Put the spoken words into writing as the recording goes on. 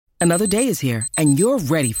Another day is here, and you're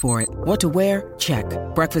ready for it. What to wear? Check.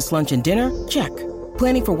 Breakfast, lunch, and dinner? Check.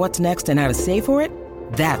 Planning for what's next and how to save for it?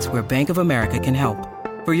 That's where Bank of America can help.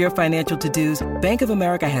 For your financial to-dos, Bank of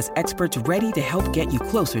America has experts ready to help get you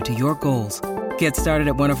closer to your goals. Get started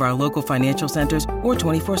at one of our local financial centers or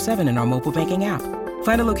 24/7 in our mobile banking app.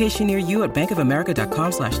 Find a location near you at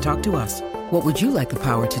bankofamerica.com/talktous. What would you like the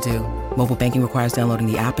power to do? Mobile banking requires downloading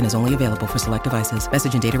the app and is only available for select devices.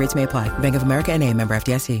 Message and data rates may apply. Bank of America N.A., member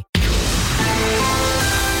FDIC.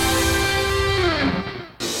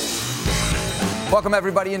 Welcome,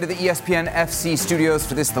 everybody, into the ESPN FC studios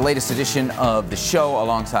for the latest edition of the show.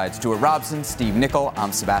 Alongside Stuart Robson, Steve Nicol,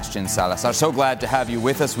 I'm Sebastian Salazar. So glad to have you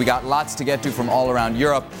with us. We got lots to get to from all around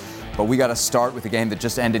Europe, but we got to start with the game that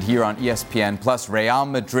just ended here on ESPN Plus. Real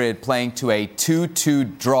Madrid playing to a 2-2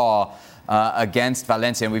 draw against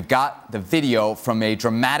Valencia. And we've got the video from a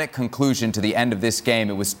dramatic conclusion to the end of this game.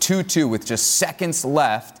 It was 2-2 with just seconds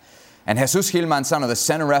left. And Jesus Gil Manzano, the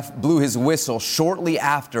center ref, blew his whistle shortly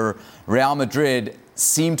after Real Madrid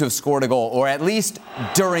seemed to have scored a goal, or at least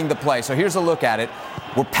during the play. So here's a look at it.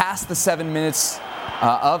 We're past the 7 minutes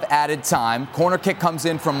of added time. Corner kick comes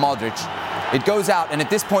in from Modric. It goes out, and at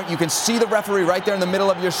this point you can see the referee right there in the middle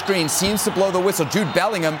of your screen seems to blow the whistle. Jude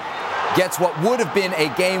Bellingham gets what would have been a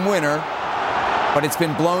game winner, but it's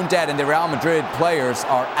been blown dead, and the Real Madrid players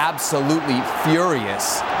are absolutely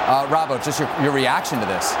furious. Robbo, just your reaction to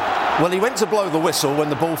this. Well, he went to blow the whistle when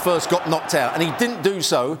the ball first got knocked out, and he didn't do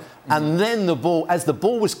so. And then as the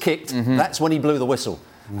ball was kicked, that's when he blew the whistle.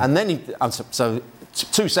 And then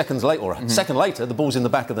 2 seconds later, or a second later, the ball's in the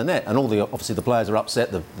back of the net, and obviously the players are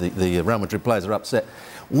upset. The Real Madrid players are upset.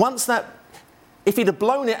 If he'd have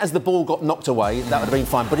blown it as the ball got knocked away, that would have been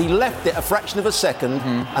fine. But he left it a fraction of a second,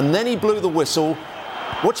 and then he blew the whistle.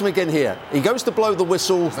 Watch him again here. He goes to blow the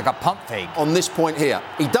whistle. It's like a pump fake. On this point here.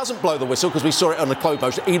 He doesn't blow the whistle because we saw it on the close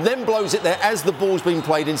motion. He then blows it there as the ball's being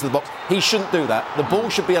played into the box. He shouldn't do that. The ball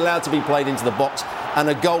should be allowed to be played into the box, and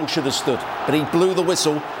a goal should have stood. But he blew the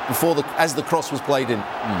whistle as the cross was played in.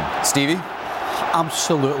 Stevie?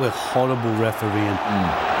 Absolutely horrible refereeing.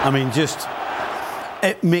 I mean,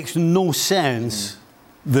 it makes no sense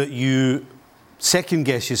that you second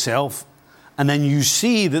guess yourself and then you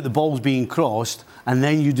see that the ball's being crossed and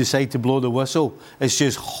then you decide to blow the whistle. It's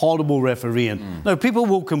just horrible refereeing. Now, people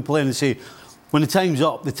will complain and say, when the time's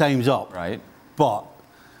up, the time's up. Right. But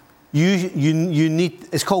you need,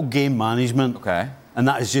 it's called game management. Okay. And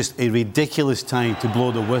that is just a ridiculous time to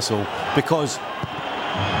blow the whistle because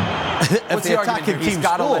What's the attacking team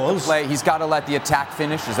scores, he's got to let the attack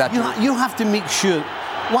finish. Is that true? You have to make sure.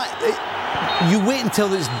 You wait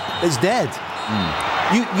until it's dead.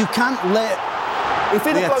 You can't let. If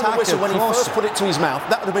he'd have blown the whistle when he first put it to his mouth,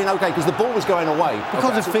 that would have been okay because the ball was going away.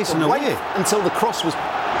 Because it's facing away. Until the cross was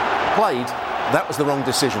played, that was the wrong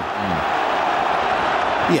decision.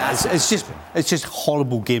 Yeah, it's just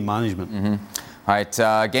horrible game management. All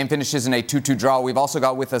right, game finishes in a 2-2 draw. We've also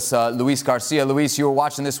got with us Luis Garcia. Luis, you were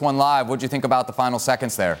watching this one live. What did you think about the final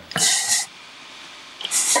seconds there?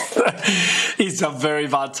 It's a very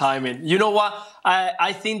bad timing. You know what?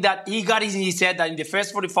 I think that he got it in his head that in the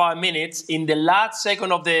first 45 minutes, in the last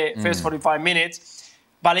second of the first 45 minutes,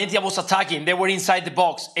 Valencia was attacking. They were inside the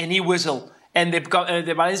box, and he whistled. And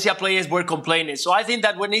the Valencia players were complaining. So I think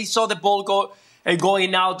that when he saw the ball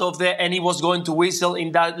going out of there and he was going to whistle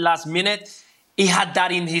in that last minute, he had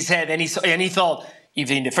that in his head. And he thought, if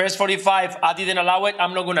in the first 45 I didn't allow it,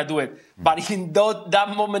 I'm not going to do it. But in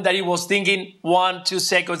that moment that he was thinking, 1-2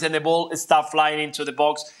 seconds, and the ball started flying into the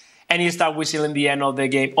box, and he started whistling the end of the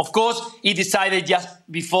game. Of course, he decided just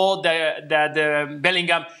before that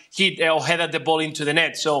Bellingham hit or headed the ball into the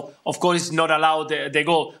net. So, of course, it's not allowed the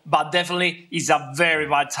goal. But definitely, it's a very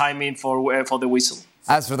bad timing for the whistle.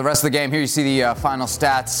 As for the rest of the game, here you see the final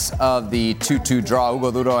stats of the 2-2 draw.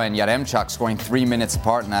 Hugo Duro and Yaremchuk scoring 3 minutes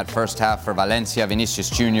apart in that first half for Valencia. Vinicius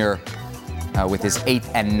Jr. With his 8th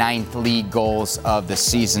and 9th league goals of the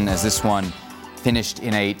season, as this one finished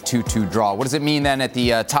in a 2-2 draw. What does it mean then at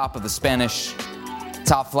the top of the Spanish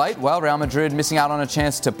top flight? Well, Real Madrid missing out on a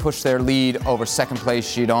chance to push their lead over second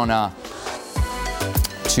place Girona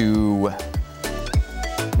to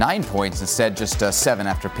 9 points, instead just 7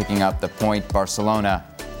 after picking up the point. Barcelona.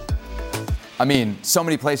 I mean, so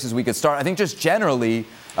many places we could start. I think just generally,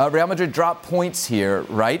 Real Madrid dropped points here,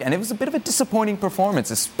 right? And it was a bit of a disappointing performance,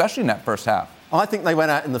 especially in that first half. I think they went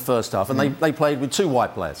out in the first half and they played with 2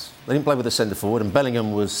 wide players. They didn't play with a centre forward, and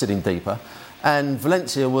Bellingham was sitting deeper. And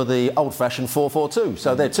Valencia were the old-fashioned 4-4-2.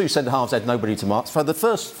 So their two centre-halves had nobody to mark. For the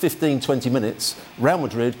first 15, 20 minutes, Real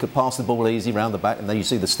Madrid could pass the ball easy round the back, and then you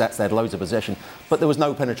see the stats, they had loads of possession, but there was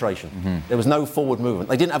no penetration. There was no forward movement.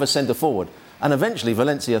 They didn't have a centre-forward. And eventually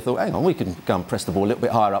Valencia thought, hang on, we can go and press the ball a little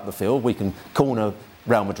bit higher up the field. We can corner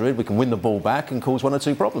Real Madrid, we can win the ball back and cause one or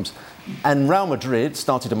two problems. And Real Madrid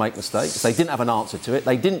started to make mistakes. They didn't have an answer to it.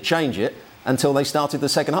 They didn't change it until they started the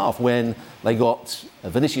second half, when they got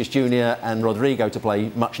Vinicius Junior and Rodrigo to play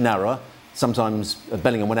much narrower. Sometimes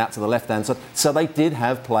Bellingham went out to the left-hand side. So they did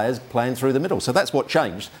have players playing through the middle. So that's what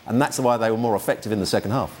changed, and that's why they were more effective in the second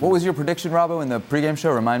half. What was your prediction, Robbo, in the pregame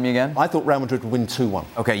show? Remind me again. I thought Real Madrid would win 2-1.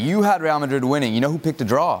 Okay, you had Real Madrid winning. You know who picked a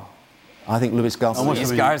draw? I think Luis Garcia.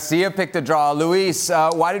 Luis Garcia picked a draw. Luis,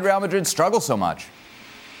 why did Real Madrid struggle so much?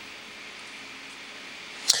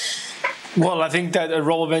 Well, I think that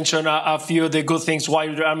Robo mentioned a few of the good things why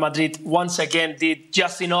Real Madrid once again did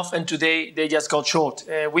just enough, and today they just got short.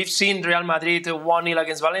 We've seen Real Madrid 1-0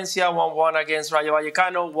 against Valencia, 1-1 against Rayo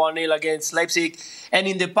Vallecano, 1-0 against Leipzig. And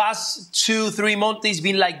in the past 2-3 months, it's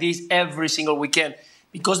been like this every single weekend.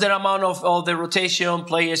 Because the amount of the rotation,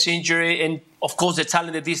 players injury, and of course the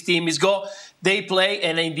talent that this team is got, they play,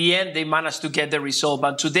 and in the end they manage to get the result.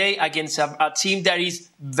 But today, against a team that is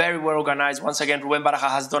very well organized, once again Rubén Baraja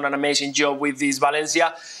has done an amazing job with this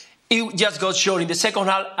Valencia. It just got short in the second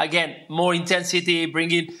half. Again, more intensity,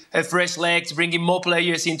 bringing fresh legs, bringing more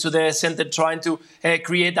players into the center, trying to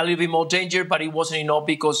create a little bit more danger. But it wasn't enough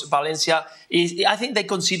because Valencia I think they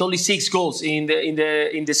conceded only 6 goals in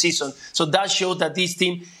the season. So that showed that this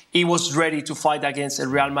team, it was ready to fight against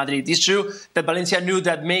Real Madrid. It's true that Valencia knew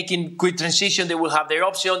that making quick transition, they will have their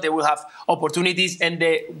option, they will have opportunities. And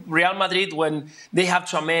the Real Madrid, when they have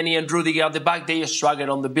Tchouaméni and Rudiger at the back, they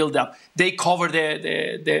struggle on the build-up. They cover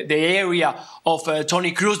the area of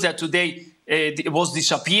Toni Kroos that today was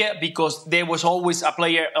disappear, because there was always a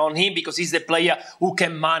player on him, because he's the player who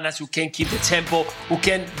can manage, who can keep the tempo, who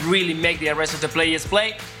can really make the rest of the players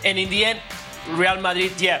play. And in the end, Real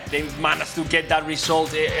Madrid, they managed to get that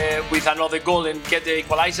result with another goal and get the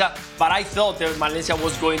equalizer. But I thought that Valencia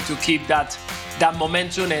was going to keep that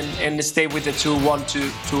momentum and stay with the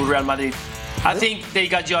 2-1 to Real Madrid. I think they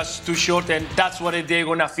got just too short, and that's what they're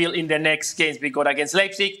going to feel in the next games, because against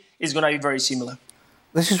Leipzig, it's going to be very similar.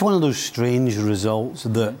 This is one of those strange results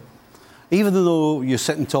that, even though you're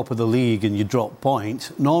sitting top of the league and you drop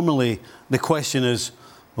points, normally the question is,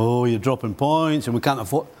 oh, you're dropping points and we can't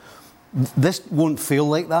afford... This won't feel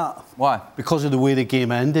like that. Why? Because of the way the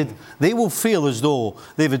game ended. They will feel as though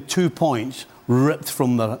they've had 2 points ripped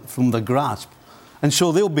from the grasp. And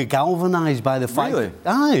so they'll be galvanised by the fact... Really?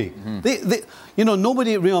 Aye. Mm-hmm.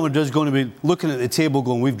 Nobody at Real Madrid is going to be looking at the table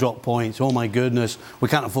going, we've dropped points, oh my goodness, we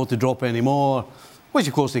can't afford to drop any more. Which,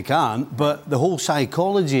 of course, they can't. But the whole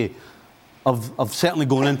psychology of certainly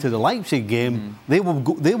going into the Leipzig game, they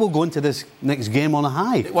will go into this next game on a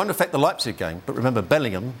high. It won't affect the Leipzig game, but remember,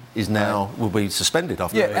 Bellingham will be suspended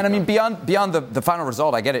after. Yeah, and I mean, beyond the final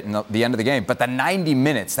result, I get it in the end of the game, but the 90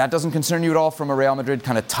 minutes, that doesn't concern you at all from a Real Madrid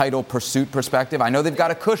kind of title pursuit perspective? I know they've got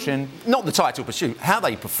a cushion. Not the title pursuit. How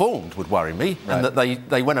they performed would worry me, and that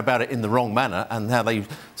they went about it in the wrong manner, and how they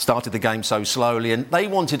started the game so slowly, and they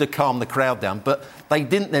wanted to calm the crowd down, but they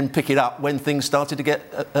didn't then pick it up when things started to get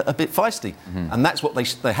a bit feisty. Mm-hmm. And that's what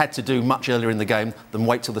they had to do much earlier in the game than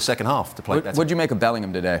wait till the second half to play better. What did you make of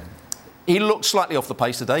Bellingham today? He looked slightly off the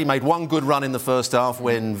pace today. He made one good run in the first half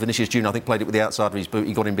when Vinicius Junior, I think, played it with the outside of his boot.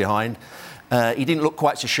 He got him behind. He didn't look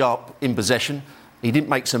quite so sharp in possession. He didn't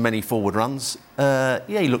make so many forward runs.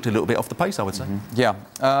 He looked a little bit off the pace, I would say. Mm-hmm.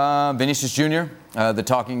 Yeah. Vinicius Junior,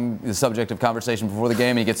 the subject of conversation before the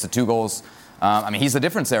game, and he gets the 2 goals. He's the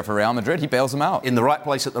difference there for Real Madrid. He bails them out. In the right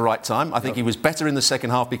place at the right time. I think he was better in the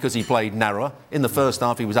second half because he played narrower. In the first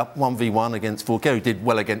half, he was up 1v1 against Fouquet, who did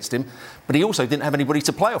well against him. But he also didn't have anybody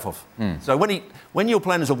to play off of. So when you're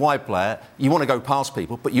playing as a wide player, you want to go past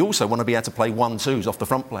people, but you also want to be able to play 1-2s off the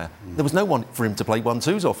front player. There was no one for him to play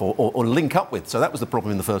 1-2s off or link up with. So that was the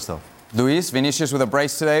problem in the first half. Luis, Vinicius with a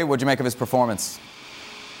brace today. What did you make of his performance?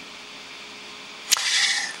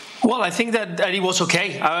 Well, I think that he was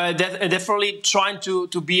okay. Definitely trying to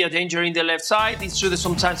be a danger in the left side. It's true that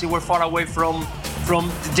sometimes he were far away from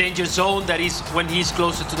the danger zone, that is when he's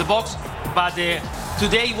closer to the box. But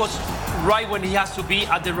today was right when he has to be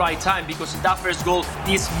at the right time, because in that first goal,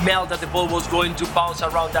 he smelled that the ball was going to bounce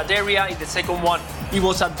around that area. In the second one, he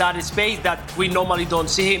was at that space that we normally don't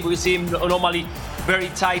see him. We see him normally very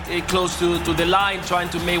tight, close to the line, trying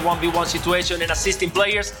to make 1v1 situation and assisting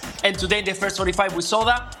players. And today in the first 45 we saw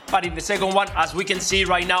that, but in the second one, as we can see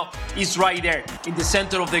right now, he's right there in the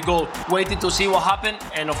center of the goal, waiting to see what happened.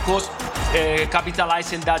 And of course,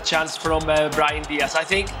 capitalizing that chance from Brahim Diaz. I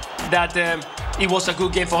think that it was a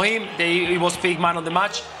good game for him. He was big man of the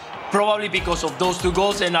match, probably because of those 2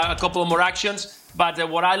 goals and a couple of more actions. But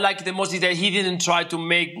what I like the most is that he didn't try to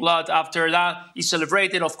make blood after that. He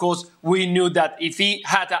celebrated. Of course, we knew that if he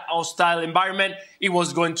had a hostile environment, he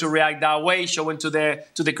was going to react that way, showing to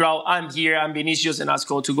the crowd, I'm here, I'm Vinicius, and I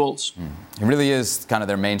scored 2 goals. He really is kind of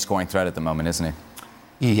their main scoring threat at the moment, isn't he?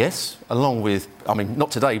 Yes, along with, I mean,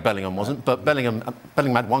 not today, Bellingham wasn't, but Bellingham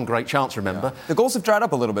had one great chance, remember? Yeah. The goals have dried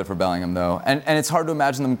up a little bit for Bellingham, though, and it's hard to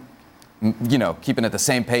imagine them, keeping at the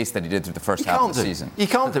same pace that he did through the first half of the season. He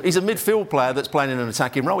can't do. He's a midfield player that's playing in an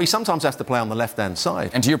attacking role. He sometimes has to play on the left-hand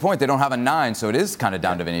side. And to your point, they don't have a 9, so it is kind of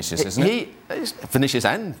down to Vinicius, isn't it? Vinicius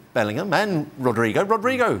and Bellingham and Rodrigo.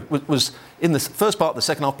 Rodrigo was in the first part of the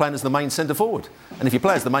second half playing as the main centre-forward. And if you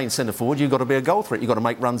play as the main centre-forward, you've got to be a goal threat. You've got to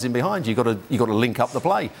make runs in behind. You've got to link up the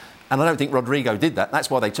play. And I don't think Rodrigo did that.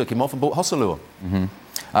 That's why they took him off and brought Joselu on.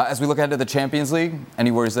 As we look ahead to the Champions League,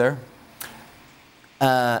 any worries there?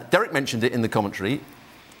 Derek mentioned it in the commentary.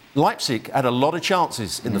 Leipzig had a lot of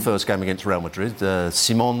chances in the first game against Real Madrid.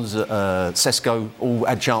 Simons, Sesko all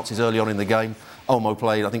had chances early on in the game. Olmo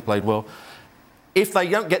played well. If they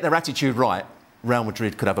don't get their attitude right, Real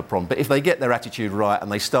Madrid could have a problem. But if they get their attitude right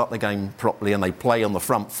and they start the game properly and they play on the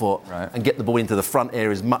front foot and get the ball into the front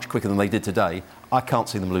areas much quicker than they did today, I can't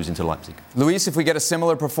see them losing to Leipzig. Luis, if we get a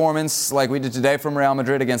similar performance like we did today from Real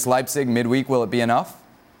Madrid against Leipzig midweek, will it be enough?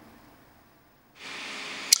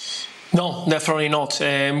 No, definitely not.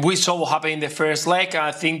 We saw what happened in the first leg.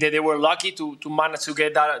 I think that they were lucky to manage to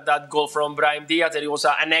get that goal from Brahim Diaz. That it was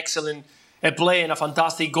an excellent play and a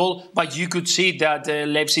fantastic goal. But you could see that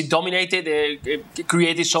Leipzig dominated,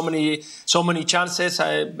 created so many chances.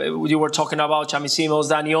 You were talking about Xavi Simons,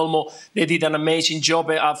 Dani Olmo. They did an amazing job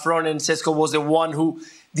up front, and Sesko was the one who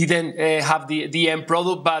didn't have the end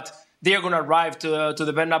product. But they are going to arrive to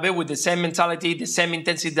the Bernabeu with the same mentality, the same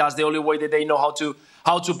intensity. That's the only way that they know how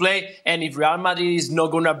to play. And if Real Madrid is not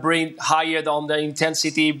going to bring higher on the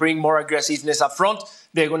intensity, bring more aggressiveness up front,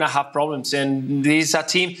 they're going to have problems. And this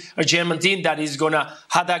is a German team that is going to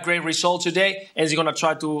have that great result today and is going to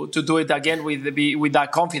try to do it again with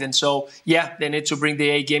that confidence. So, yeah, they need to bring the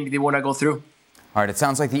A game if they want to go through. All right, it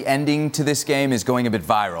sounds like the ending to this game is going a bit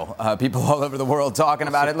viral. People all over the world talking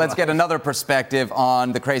about it. Let's get another perspective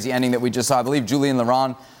on the crazy ending that we just saw. I believe Julian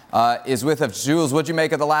Laurent is with us. Jules, what'd you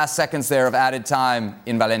make of the last seconds there of added time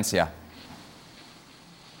in Valencia?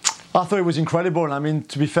 I thought it was incredible. I mean,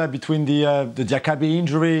 to be fair, between the Diakabi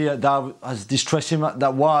injury, that as distressing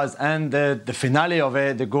that was, and the finale of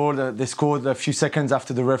it, the goal that they scored a few seconds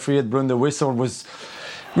after the referee had blown the whistle was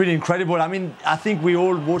really incredible. I mean, I think we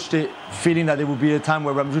all watched it feeling that there would be a time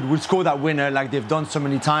where Real Madrid would score that winner like they've done so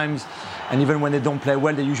many times. And even when they don't play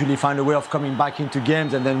well, they usually find a way of coming back into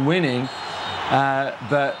games and then winning.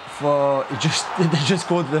 But they just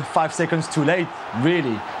scored the 5 seconds too late,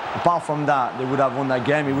 really. Apart from that, they would have won that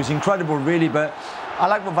game. It was incredible, really. But I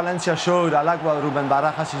like what Valencia showed. I like what Ruben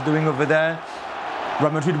Barajas is doing over there.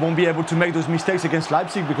 Real Madrid won't be able to make those mistakes against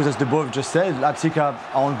Leipzig because, as the both just said, Leipzig are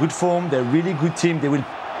on good form. They're a really good team. They will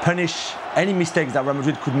punish any mistakes that Real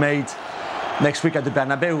Madrid could make next week at the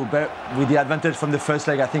Bernabeu. But with the advantage from the first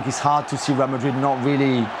leg, I think it's hard to see Real Madrid not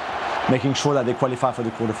really making sure that they qualify for the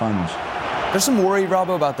quarterfinals. There's some worry,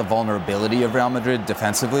 Robbo, about the vulnerability of Real Madrid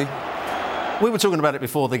defensively. We were talking about it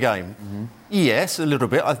before the game. Mm-hmm. Yes, a little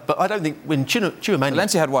bit. But I don't think when Tchouaméni...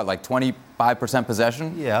 Valencia had, what, like 25%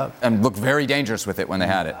 possession? Yeah. And looked very dangerous with it when they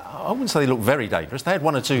had it. I wouldn't say they looked very dangerous. They had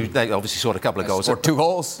one or two... They obviously scored a couple of goals. Or 2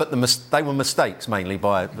 goals. But they were mistakes, mainly,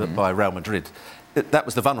 by Real Madrid. That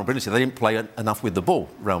was the vulnerability. They didn't play enough with the ball,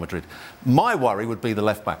 Real Madrid. My worry would be the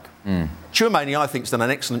left-back. Tchouaméni, I think, has done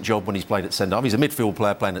an excellent job when he's played at centre-half. He's a midfield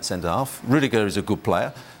player playing at centre-half. Rudiger is a good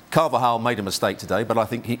player. Carvajal made a mistake today, but I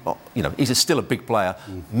think he's still a big player.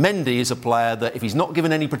 Mendy is a player that if he's not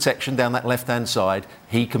given any protection down that left-hand side,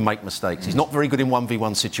 he can make mistakes. He's not very good in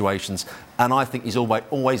 1v1 situations, and I think he's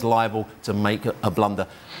always liable to make a blunder.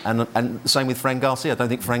 And the same with Fran Garcia. I don't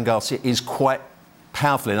think Fran Garcia is quite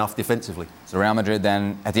powerful enough defensively. So Real Madrid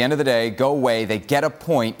then, at the end of the day, go away. They get a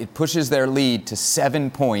point. It pushes their lead to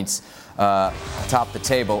 7 points. Atop the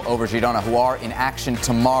table over Girona, who are in action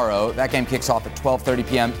tomorrow. That game kicks off at 12:30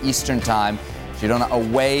 p.m. Eastern Time. Girona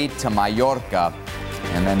away to Mallorca.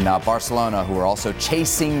 And then Barcelona, who are also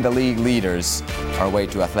chasing the league leaders, are away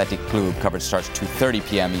to Athletic Club. Coverage starts 2:30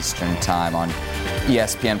 p.m. Eastern Time on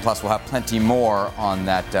ESPN+. We'll have plenty more on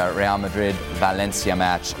that Real Madrid-Valencia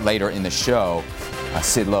match later in the show.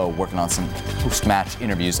 Sid Lowe working on some post-match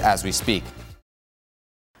interviews as we speak.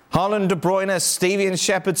 Haaland, De Bruyne, Stevie and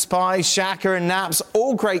Shepherd, Spy, Xhaka and Naps,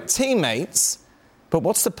 all great teammates. But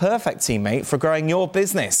what's the perfect teammate for growing your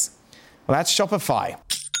business? Well, that's Shopify.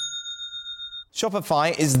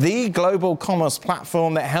 Shopify is the global commerce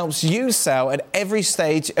platform that helps you sell at every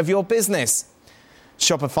stage of your business.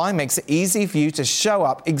 Shopify makes it easy for you to show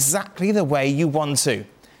up exactly the way you want to.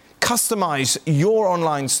 Customize your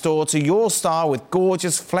online store to your style with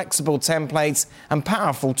gorgeous, flexible templates and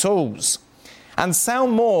powerful tools. And sell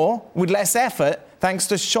more with less effort thanks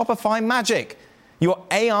to Shopify Magic, your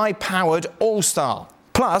AI-powered all-star.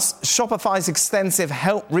 Plus, Shopify's extensive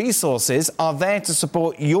help resources are there to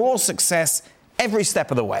support your success every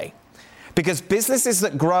step of the way. Because businesses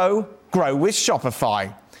that grow, grow with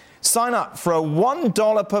Shopify. Sign up for a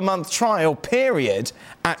 $1 per month trial period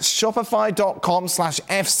at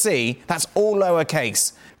shopify.com/FC. That's all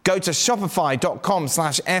lowercase. Go to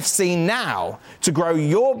shopify.com/FC now to grow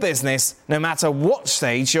your business no matter what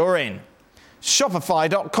stage you're in.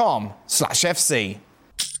 Shopify.com/FC.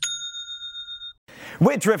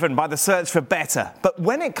 We're driven by the search for better, but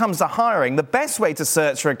when it comes to hiring, the best way to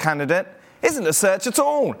search for a candidate isn't to search at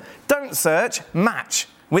all. Don't search, match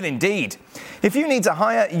with Indeed. If you need to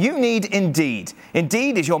hire, you need Indeed.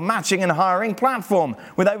 Indeed is your matching and hiring platform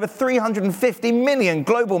with over 350 million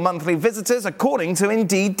global monthly visitors according to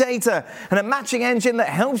Indeed data, and a matching engine that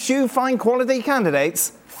helps you find quality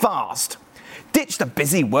candidates fast. Ditch the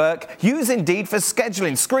busy work. Use Indeed for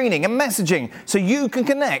scheduling, screening and messaging so you can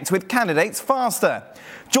connect with candidates faster.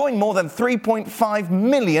 Join more than 3.5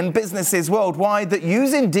 million businesses worldwide that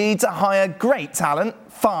use Indeed to hire great talent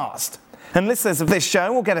fast. And listeners of this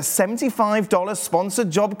show will get a $75 sponsored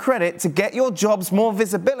job credit to get your jobs more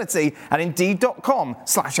visibility at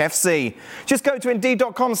Indeed.com/FC. Just go to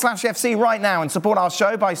Indeed.com/FC right now and support our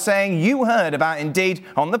show by saying you heard about Indeed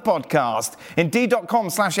on the podcast.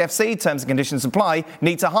 Indeed.com/FC, terms and conditions apply.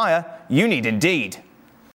 Need to hire? You need Indeed.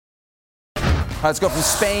 Let's go from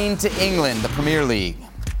Spain to England, the Premier League.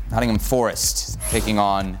 Nottingham Forest taking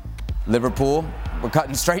on Liverpool. We're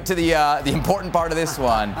cutting straight to the important part of this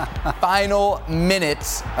one. Final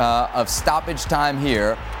minutes of stoppage time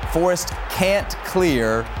here. Forest can't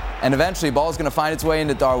clear, and eventually ball's going to find its way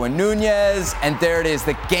into Darwin Núñez, and there it is,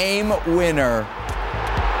 the game winner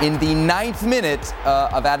in the 9th minute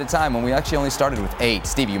of added time when we actually only started with 8.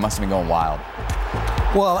 Stevie, you must have been going wild.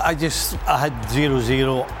 Well, I had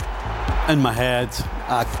 0-0 in my head.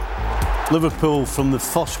 Liverpool from the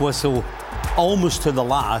first whistle almost to the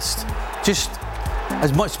last, just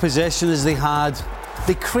as much possession as they had.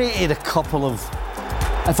 They created a couple of,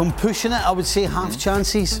 if I'm pushing it, I would say half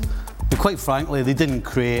chances. But quite frankly, they didn't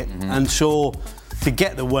create. And so to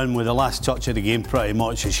get the win with the last touch of the game pretty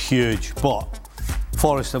much is huge. But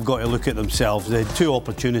Forest have got to look at themselves. They had 2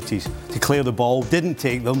 opportunities to clear the ball, didn't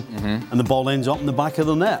take them, and the ball ends up in the back of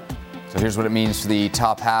the net. So here's what it means for the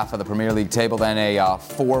top half of the Premier League table. Then a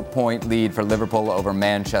 4-point lead for Liverpool over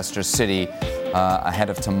Manchester City ahead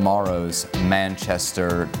of tomorrow's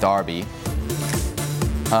Manchester derby.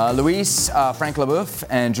 Luis, Frank Leboeuf,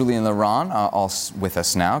 and Julien Laurent all with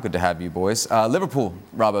us now. Good to have you, boys. Liverpool,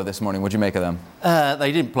 Robbo, this morning, what'd you make of them?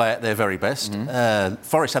 They didn't play at their very best.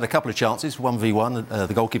 Forest had a couple of chances, 1v1.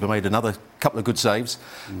 The goalkeeper made another couple of good saves.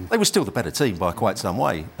 They were still the better team by quite some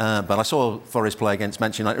way. But I saw Forest play against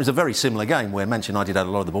Manchester United. It was a very similar game where Manchester United had a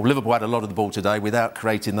lot of the ball. Liverpool had a lot of the ball today without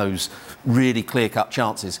creating those really clear-cut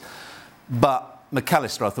chances. But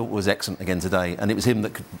McAllister, I thought, was excellent again today, and it was him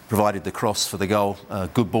that provided the cross for the goal.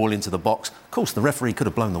 Good ball into the box. Of course, the referee could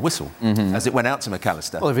have blown the whistle as it went out to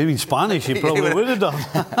McAllister. Well, if he'd been Spanish, he probably would have done.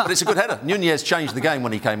 But it's a good header. Núñez changed the game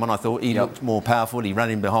when he came on. I thought he looked more powerful. He ran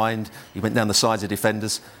in behind. He went down the sides of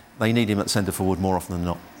defenders. They need him at centre forward more often than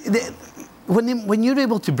not. When you're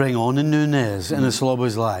able to bring on a Núñez and a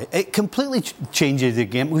Szoboszlai, it completely changes the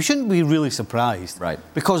game. We shouldn't be really surprised, right?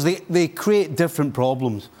 Because they create different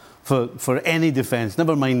problems for any defence,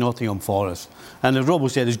 never mind Nottingham Forest. And as Robbo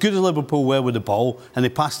said, as good as Liverpool were with the ball and they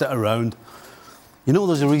passed it around, you know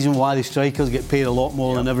there's a reason why the strikers get paid a lot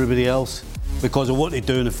more than everybody else, because of what they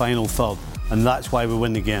do in the final third, and that's why we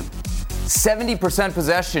win the game. 70%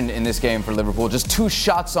 possession in this game for Liverpool, just 2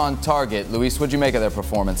 shots on target. Luis, what'd you make of their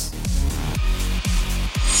performance?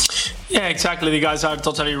 Yeah, exactly. The guys are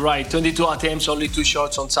totally right. 22 attempts, only 2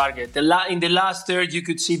 shots on target. In the last third, you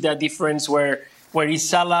could see that difference where is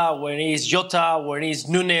Salah, where is Jota, where is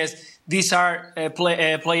Núñez. These are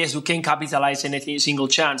players who can capitalize on any single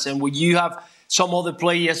chance. And when you have some other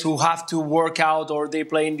players who have to work out or they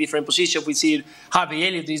play in different positions, we see Harvey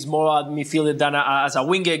Elliott is more a midfielder than as a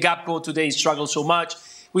winger. Gakpo today struggled so much.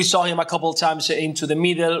 We saw him a couple of times into the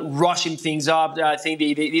middle, rushing things up. I think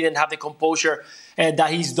they didn't have the composure that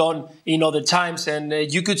he's done in other times. And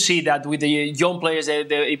you could see that with the young players,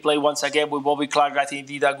 he played once again with Bobby Clark. I think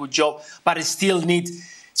he did a good job. But it still needs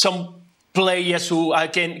some players who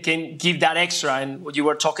can give that extra. And what you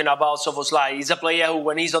were talking about, Szoboszlai, he's a player who,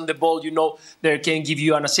 when he's on the ball, there can give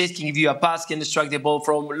you an assist, can give you a pass, can strike the ball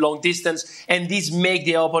from long distance. And this make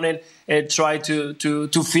the opponent try to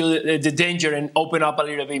feel the danger and open up a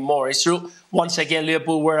little bit more. It's true. Once again,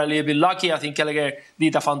 Liverpool were a little bit lucky. I think Gallagher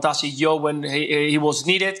did a fantastic job when he was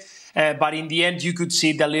needed. But in the end, you could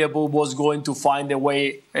see that Liverpool was going to find a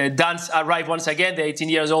way. Dance arrived once again, the 18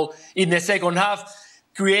 years old, in the second half,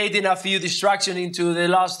 creating a few distractions into the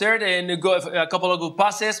last third and a couple of good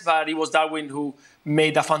passes, but it was Darwin who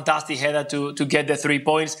made a fantastic header to get the 3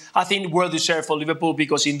 points. I think well deserved for Liverpool,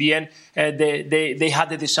 because in the end they had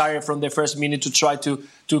the desire from the first minute to try to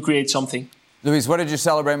create something. Luis, what did you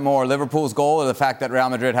celebrate more, Liverpool's goal or the fact that Real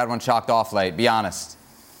Madrid had one chalked off late? Be honest.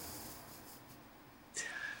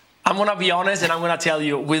 I'm going to be honest, and I'm going to tell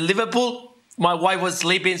you, with Liverpool, my wife was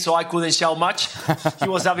sleeping, so I couldn't shout much. He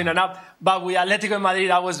was having a nap. But with Atletico de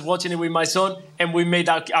Madrid, I was watching it with my son, and we made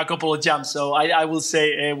a couple of jumps. So I will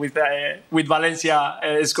say with Valencia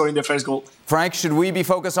scoring the first goal. Frank, should we be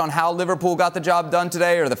focused on how Liverpool got the job done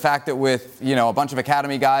today, or the fact that with a bunch of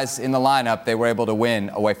academy guys in the lineup, they were able to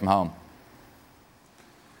win away from home?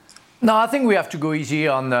 No, I think we have to go easy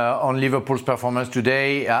on Liverpool's performance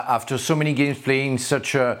today after so many games playing in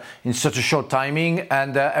such a short timing,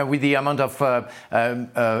 and with the amount of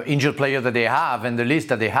injured players that they have and the list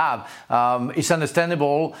that they have. It's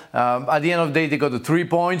understandable. At the end of the day, they got the 3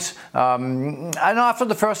 points. I know after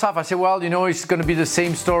the first half, I said, well, it's going to be the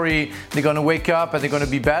same story. They're going to wake up and they're going to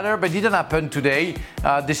be better, but it didn't happen today.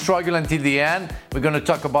 They struggled until the end. We're going to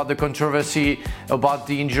talk about the controversy about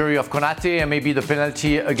the injury of Konate and maybe the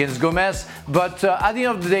penalty against Gomez. But at the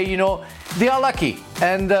end of the day, they are lucky,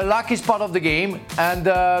 and luck is part of the game. And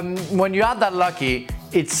when you are that lucky,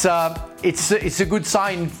 it's a good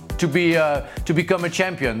sign to become a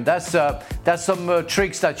champion. That's some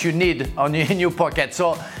tricks that you need in your pocket.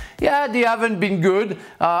 So yeah, they haven't been good,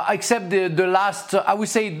 except the last. I would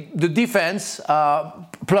say the defense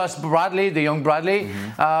plus Bradley, the young Bradley.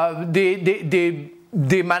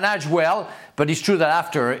 They manage well, but it's true that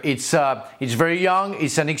after it's very young,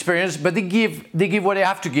 it's an experience, but they give what they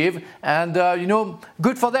have to give, and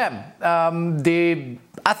good for them.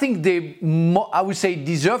 I think I would say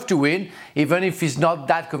deserve to win, even if it's not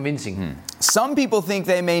that convincing. Some people think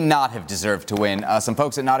they may not have deserved to win. Some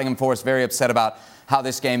folks at Nottingham Forest very upset about how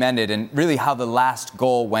this game ended and really how the last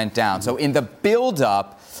goal went down. So in the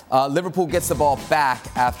build-up, Liverpool gets the ball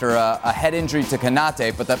back after a head injury to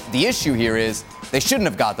Konate, but the issue here is they shouldn't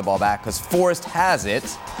have got the ball back because Forest has it.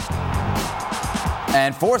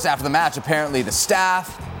 And Forest, after the match, apparently the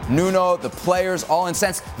staff, Nuno, the players, all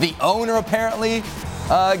incensed. The owner apparently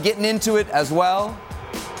getting into it as well.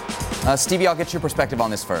 Stevie, I'll get your perspective on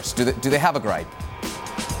this first. Do they have a gripe?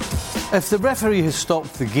 If the referee has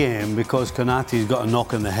stopped the game because Konate's got a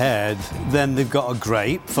knock on the head, then they've got a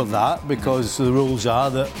gripe for that, because the rules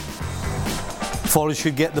are that Forest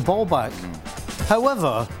should get the ball back.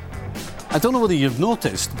 However, I don't know whether you've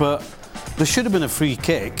noticed, but there should have been a free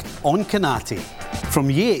kick on Konate from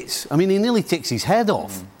Yates. I mean, he nearly takes his head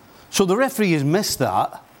off. So the referee has missed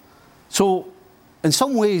that. So in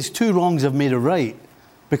some ways, two wrongs have made a right,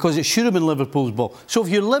 because it should have been Liverpool's ball. So if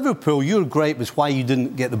you're Liverpool, your gripe is why you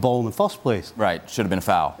didn't get the ball in the first place. Right, should have been a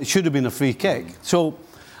foul. It should have been a free kick. So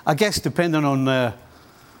I guess depending on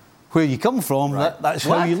where you come from, right, that's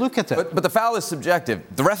how you look at it. But the foul is subjective.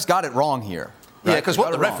 The ref's got it wrong here. Yeah, because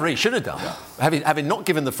what the referee should have done, having not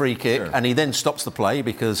given the free kick, and he then stops the play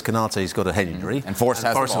because Konate's got a head injury, and Forest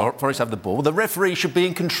have the ball. The referee should be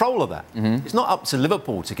in control of that. It's not up to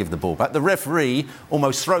Liverpool to give the ball back. The referee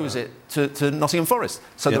almost throws it to Nottingham Forest.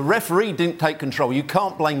 So the referee didn't take control. You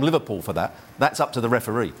can't blame Liverpool for that. That's up to the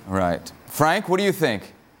referee. Right. Frank, what do you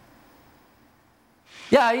think?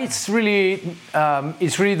 Yeah, it's really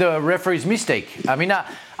the referee's mistake. I mean,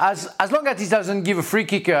 as long as he doesn't give a free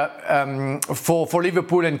kick for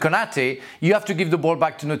Liverpool and Konate, you have to give the ball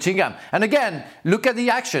back to Nottingham. And again, look at the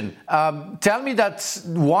action. Tell me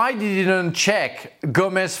why they didn't check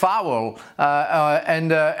Gomez foul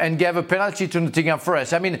and gave a penalty to Nottingham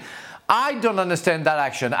Forest. I mean, I don't understand that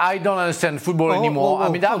action. I don't understand football anymore. I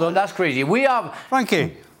mean, that's crazy. We have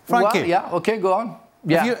Frankie. Well, yeah. Okay, go on.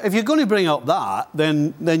 Yeah. If you're going to bring up that,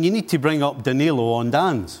 then you need to bring up Danilo on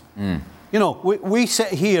Dan's. We sit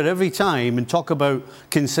here every time and talk about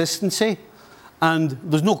consistency, and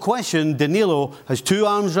there's no question Danilo has two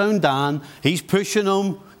arms round Dan, he's pushing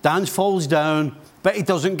him, Dan falls down, but he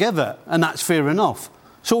doesn't give it, and that's fair enough.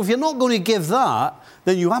 So if you're not going to give that,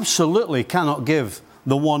 then you absolutely cannot give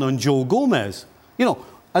the one on Joe Gomez. You know,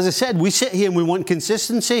 as I said, we sit here and we want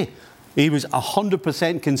consistency. He was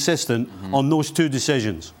 100% consistent on those two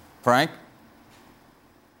decisions. Frank?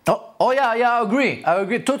 Yeah, I agree,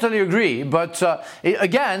 totally agree. But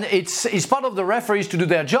again, it's part of the referees to do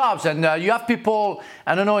their jobs, and you have people,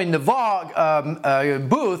 I don't know, in the VAR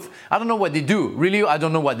booth, I don't know what they do. Really, I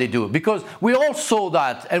don't know what they do, because we all saw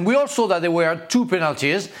that, and we all saw that there were 2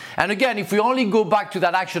 penalties. And again, if we only go back to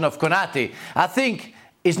that action of Konate, I think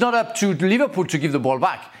it's not up to Liverpool to give the ball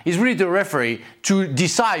back. It's really the referee to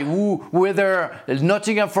decide whether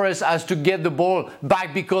Nottingham Forest has to get the ball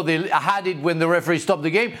back because they had it when the referee stopped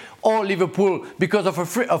the game, or Liverpool because of a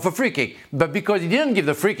free kick. But because he didn't give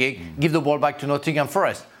the free kick, give the ball back to Nottingham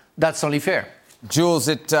Forest. That's only fair. Jules,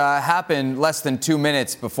 it happened less than 2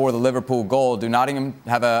 minutes before the Liverpool goal. Do Nottingham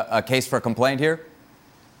have a case for a complaint here?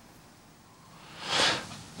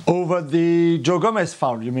 Over the Joe Gomez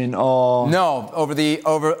foul, you mean? Or No, over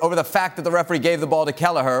the fact that the referee gave the ball to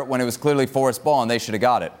Kelleher when it was clearly Forest ball and they should have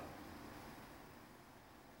got it.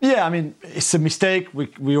 Yeah, I mean, it's a mistake.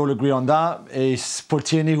 We all agree on that. It's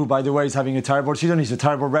Portieni, who, by the way, is having a terrible season. He's a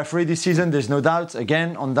terrible referee this season. There's no doubt,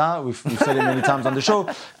 again, on that. We've said it many times on the show.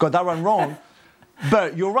 Got that one wrong.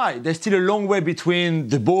 But you're right. There's still a long way between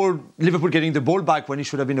the ball, Liverpool getting the ball back when it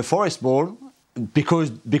should have been a Forest ball,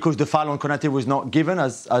 because the foul on Konate was not given,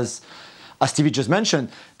 as Stevie just mentioned.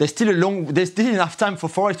 There's still enough time for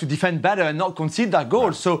Forest to defend better and not concede that goal.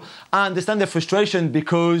 No. So I understand their frustration,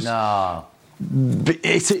 because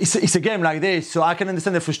it's a game like this. So I can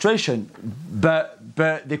understand the frustration, but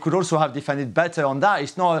they could also have defended better on that.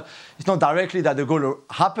 It's not directly that the goal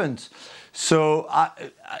happened. So I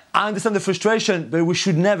understand the frustration, but we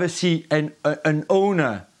should never see an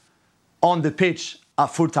owner on the pitch at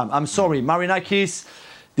full time. I'm sorry, Marinakis,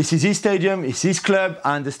 this is his stadium, it's his club,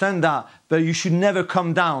 I understand that, but you should never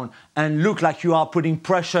come down and look like you are putting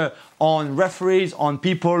pressure on referees, on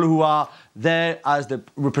people who are there as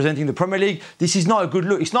representing the Premier League. This is not a good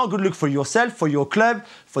look. It's not a good look for yourself, for your club,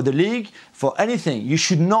 for the league, for anything. You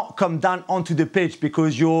should not come down onto the pitch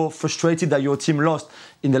because you're frustrated that your team lost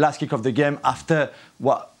in the last kick of the game after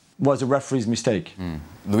what was a referee's mistake.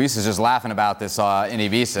 Luis is just laughing about this in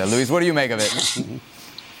Ibiza. Luis, what do you make of it?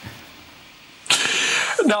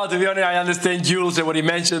 No, to be honest, I understand Jules and what he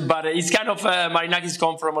mentioned, but it's kind of Marinakis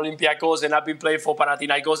come from Olympiacos, and I've been playing for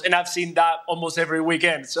Panathinaikos, and I've seen that almost every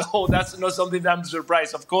weekend. So that's not something that I'm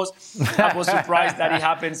surprised. Of course, I was surprised that it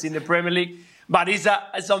happens in the Premier League, but it's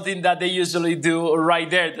something that they usually do right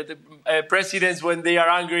there. That the presidents, when they are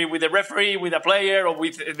angry with the referee, with a player, or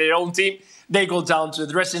with their own team, they go down to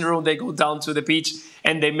the dressing room, they go down to the pitch,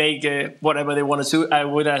 and they make whatever they want to do. I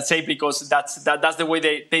would say, because that's the way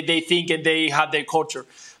they think and they have their culture.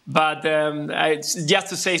 But just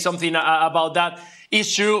to say something about that,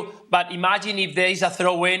 it's true. But imagine if there is a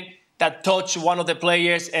throw-in that touched one of the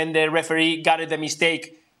players and the referee got the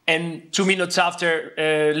mistake, and 2 minutes after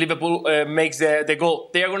Liverpool makes the goal,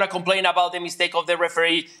 they are going to complain about the mistake of the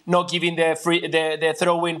referee not giving the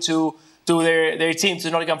throw-in to their team, to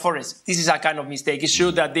Nottingham Forest. This is a kind of mistake. It's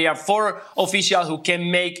true that there are 4 officials who can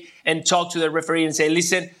make and talk to the referee and say,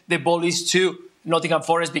 listen, the ball is to Nottingham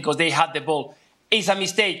Forest because they had the ball. It's a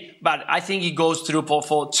mistake, but I think it goes through for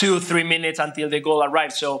 2-3 minutes until the goal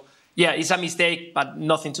arrives. So, yeah, it's a mistake, but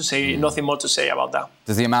nothing more to say about that.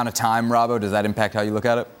 Does the amount of time, Robbo, does that impact how you look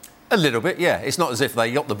at it? A little bit, yeah. It's not as if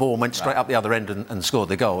they got the ball and went straight up the other end and scored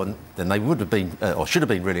the goal, and then they would have been, or should have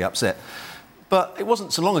been, really upset. But it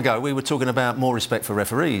wasn't so long ago we were talking about more respect for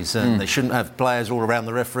referees, and they shouldn't have players all around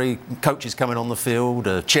the referee, coaches coming on the field,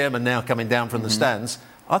 a chairman now coming down from the stands.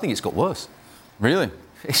 I think it's got worse. Really?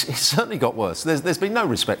 It's certainly got worse. There's been no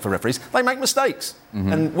respect for referees. They make mistakes,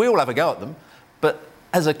 and we all have a go at them. But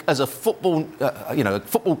as a football,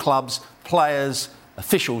 football clubs, players,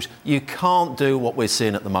 officials, you can't do what we're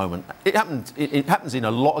seeing at the moment. It happens in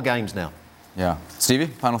a lot of games now. Yeah. Stevie,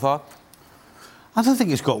 final thought? I don't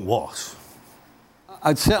think it's got worse.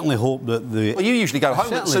 I'd certainly hope that Well, you usually go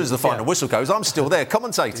home as soon as the final whistle goes. I'm still there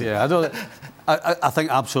commentating. Yeah, I think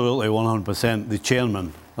absolutely 100% the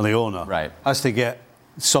chairman and the owner has to get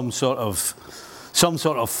some sort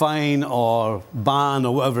of fine or ban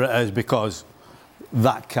or whatever it is, because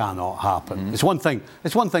that cannot happen. It's one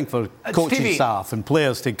thing for coaching staff and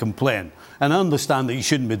players to complain, and I understand that you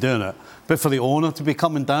shouldn't be doing it, but for the owner to be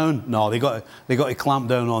coming down, no, they got to clamp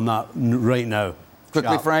down on that right now.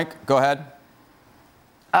 Quickly, Frank, go ahead.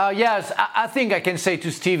 Yes, I think I can say to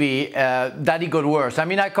Stevie that it got worse. I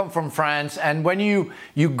mean, I come from France, and when you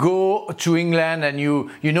go to England and you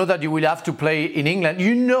know that you will have to play in England,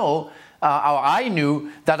 you know I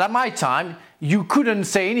knew that at my time, you couldn't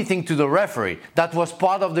say anything to the referee. That was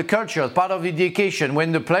part of the culture, part of the education.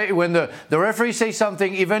 When the referee says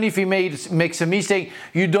something, even if he makes a mistake,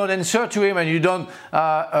 you don't answer to him and you don't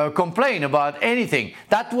complain about anything.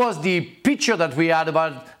 That was the picture that we had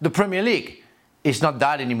about the Premier League. It's not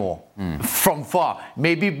that anymore, from far.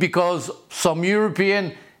 Maybe because some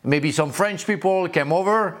European, maybe some French people came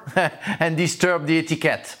over and disturbed the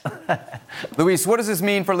etiquette. Luis, what does this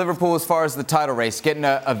mean for Liverpool as far as the title race, getting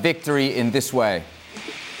a victory in this way?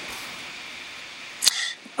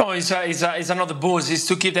 No, it's another boost. It's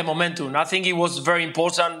to keep the momentum. I think it was very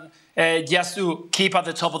important just to keep at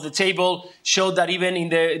the top of the table, show that even in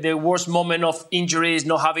the worst moment of injuries,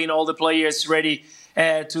 not having all the players ready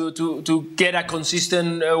to get a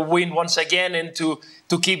consistent win once again, and to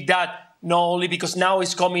keep that. Not only because now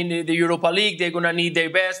it's coming the Europa League, they're going to need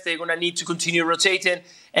their best, they're going to need to continue rotating,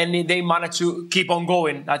 and they manage to keep on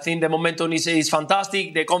going. I think the momentum is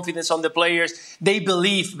fantastic, the confidence on the players. They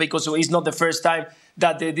believe, because it's not the first time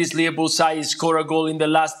that this Liverpool side score a goal in the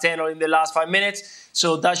last 10 or in the last 5 minutes.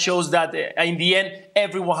 So that shows that in the end,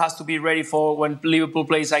 everyone has to be ready for when Liverpool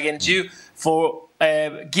plays against you, for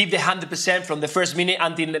give the 100% from the first minute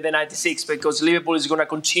until the 96, because Liverpool is going to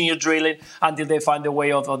continue drilling until they find the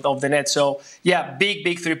way of the net. So, yeah,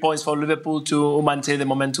 big 3 points for Liverpool to maintain the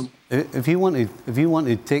momentum. If you want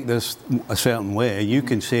to take this a certain way, you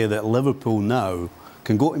can say that Liverpool now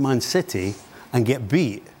can go to Man City and get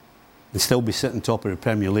beat and still be sitting top of the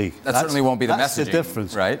Premier League. That certainly won't be the messaging, the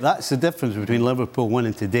difference, right? That's the difference between Liverpool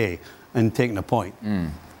winning today and taking a point.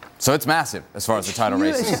 So it's massive as far as the title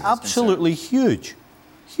race is concerned. It's absolutely huge.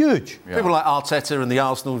 Huge. Yeah. People like Arteta and the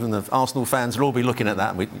Arsenal fans will all be looking at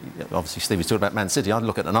that. Obviously, Stevie's talking about Man City. I'd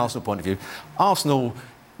look at an Arsenal point of view. Arsenal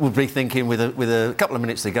would be thinking with a couple of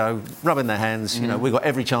minutes to go, rubbing their hands. You know, we've got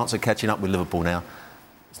every chance of catching up with Liverpool now.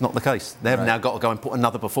 It's not the case. They've now got to go and put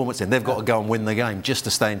another performance in. They've got to go and win the game just to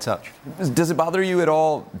stay in touch. Does it bother you at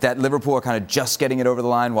all that Liverpool are kind of just getting it over the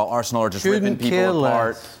line while Arsenal are just ripping people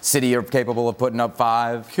apart? City are capable of putting up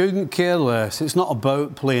 5. Couldn't care less. It's not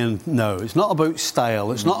about playing now. It's not about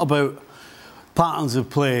style. It's not about patterns of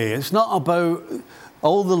play. It's not about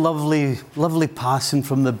all the lovely passing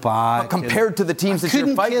from the back. But compared to the teams that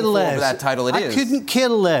you're fighting for that title, it is. I couldn't care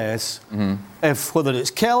less if, whether it's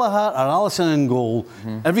Kelleher or Alisson in goal,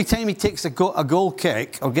 every time he takes a goal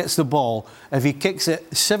kick or gets the ball, if he kicks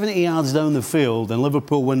it 70 yards down the field and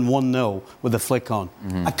Liverpool win 1-0 with a flick on,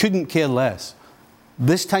 I couldn't care less.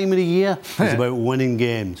 This time of the year is about winning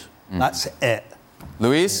games. That's it.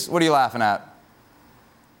 Luis, what are you laughing at?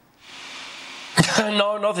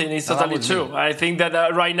 No, nothing. It's totally true. I think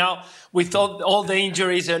that right now, with all the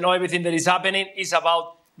injuries and everything that is happening, it's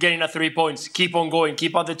about getting 3 points. Keep on going,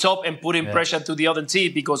 keep at the top and putting pressure to the other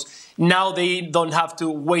team, because now they don't have to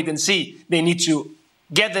wait and see. They need to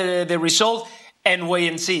get the result and wait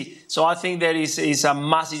and see. So I think that is a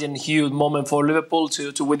massive and huge moment for Liverpool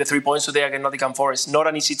to win the 3 points today against Nottingham Forest. Not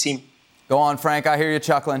an easy team. Go on, Frank. I hear you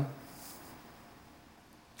chuckling.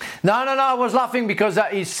 No, I was laughing because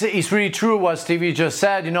it's really true what Stevie just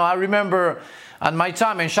said. You know, I remember at my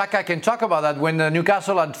time, and Xhaka can talk about that, when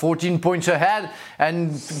Newcastle had 14 points ahead and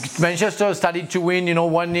Manchester started to win,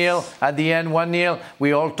 1-0 at the end, 1-0.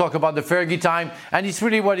 We all talk about the Fergie time, and it's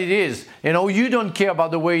really what it is. You don't care about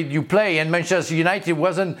the way you play, and Manchester United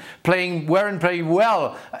weren't playing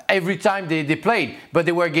well every time they played, but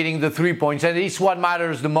they were getting the 3 points, and it's what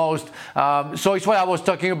matters the most. So it's what I was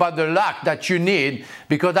talking about, the luck that you need,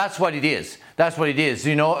 because that's what it is. That's what it is.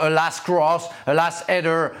 A last cross, a last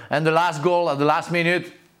header, and the last goal at the last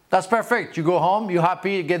minute. That's perfect. You go home, you're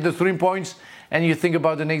happy, you get the 3 points, and you think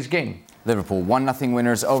about the next game. Liverpool 1-0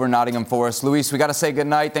 winners over Nottingham Forest. Luis, we got to say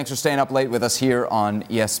goodnight. Thanks for staying up late with us here on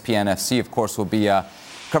ESPN FC. Of course, we'll be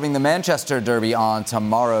covering the Manchester Derby on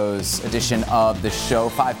tomorrow's edition of the show,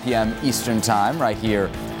 5 p.m. Eastern Time, right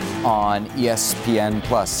here on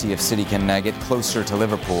ESPN+. See if City can get closer to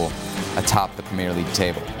Liverpool atop the Premier League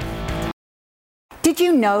table. Did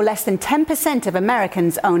you know less than 10% of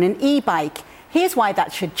Americans own an e-bike? Here's why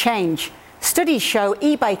that should change. Studies show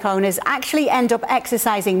e-bike owners actually end up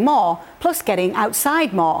exercising more, plus getting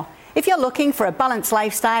outside more. If you're looking for a balanced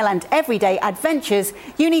lifestyle and everyday adventures,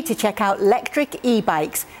 you need to check out Lectric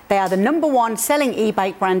e-bikes. They are the #1 selling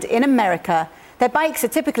e-bike brand in America. Their bikes are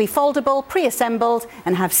typically foldable, pre-assembled,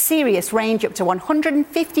 and have serious range up to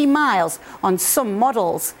 150 miles on some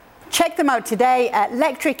models. Check them out today at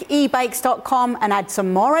lectricebikes.com and add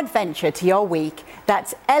some more adventure to your week.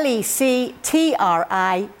 That's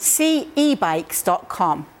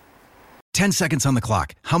lectricebikes.com. 10 seconds on the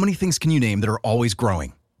clock. How many things can you name that are always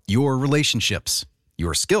growing? Your relationships,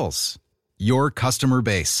 your skills, your customer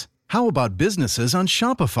base. How about businesses on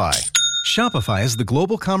Shopify? Shopify is the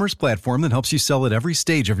global commerce platform that helps you sell at every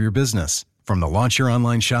stage of your business. From the launch your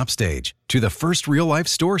online shop stage, to the first real-life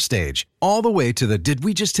store stage, all the way to the did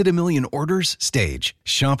we just hit a million orders stage.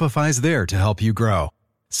 Shopify's there to help you grow.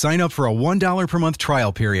 Sign up for a $1 per month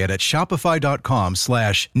trial period at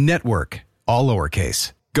shopify.com/network, all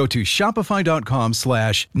lowercase. Go to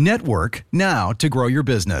shopify.com/network now to grow your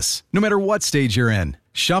business, no matter what stage you're in.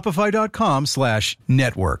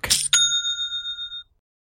 Shopify.com/network.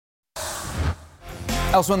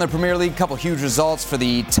 Elsewhere in the Premier League, couple huge results for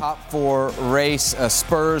the top four race.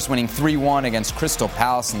 Spurs winning 3-1 against Crystal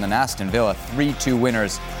Palace, and then Aston Villa 3-2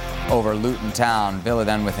 winners over Luton Town. Villa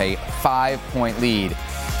then with a 5-point lead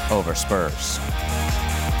over Spurs.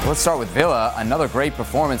 Let's start with Villa. Another great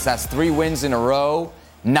performance. That's 3 wins in a row.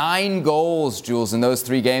 9 goals, Jules, in those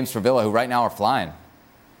 3 games for Villa, who right now are flying.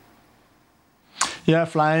 Yeah,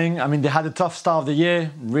 flying. I mean, they had a tough start of the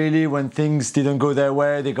year, really, when things didn't go their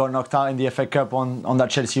way. They got knocked out in the FA Cup on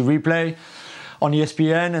that Chelsea replay on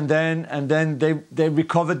ESPN, and then they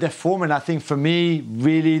recovered their form. And I think for me,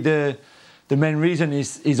 really the main reason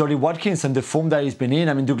is Ollie Watkins and the form that he's been in.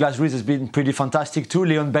 I mean, Douglas Luiz has been pretty fantastic too.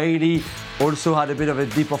 Leon Bailey also had a bit of a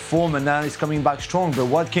dip of form, and now he's coming back strong. But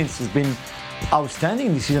Watkins has been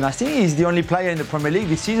outstanding this season. I think he's the only player in the Premier League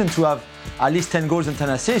this season to have at least 10 goals and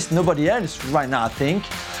 10 assists. Nobody else right now, I think.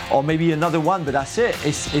 Or maybe another one, but that's it.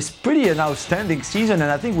 It's pretty an outstanding season,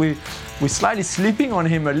 and I think we're slightly sleeping on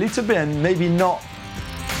him a little bit and maybe not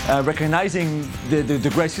recognizing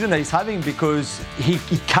the great season that he's having, because he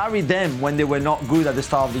carried them when they were not good at the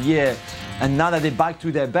start of the year. And now that they're back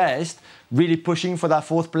to their best, really pushing for that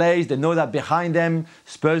 4th place. They know that behind them,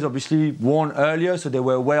 Spurs obviously won earlier, so they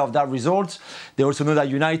were aware of that result. They also know that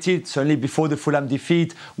United, certainly before the Fulham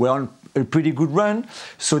defeat, were on a pretty good run.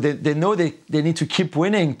 So they know they need to keep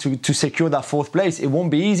winning to secure that 4th place. It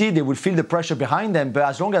won't be easy. They will feel the pressure behind them. But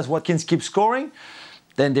as long as Watkins keeps scoring,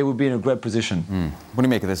 then they will be in a great position. What do you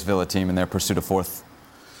make of this Villa team in their pursuit of 4th?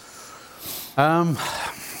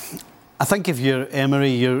 I think if you're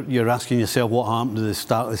Emery, you're asking yourself what happened to the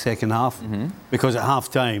start of the second half. Because at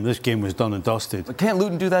half-time, this game was done and dusted. But can't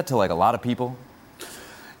Luton do that to, like, a lot of people?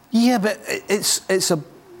 Yeah, but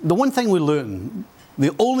the one thing with Luton,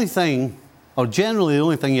 the only thing, or generally the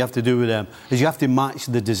only thing you have to do with them, is you have to match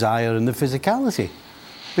the desire and the physicality.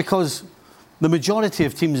 Because the majority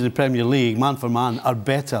of teams in the Premier League, man for man, are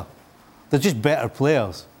better. They're just better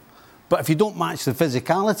players. But if you don't match the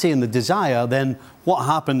physicality and the desire, then what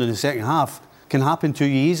happened in the second half can happen to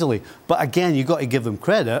you easily. But again, you've got to give them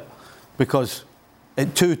credit, because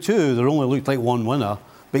at 2-2, there only looked like one winner,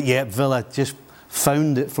 but yet Villa just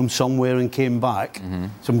found it from somewhere and came back.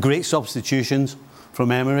 Some great substitutions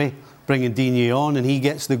from Emery, bringing Digne on, and he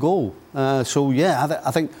gets the goal. So yeah,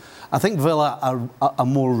 I think Villa are a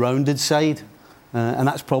more rounded side, and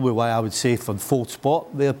that's probably why I would say for the 4th spot,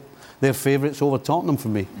 they're favourites over Tottenham for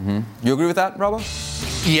me. You agree with that, Robbo?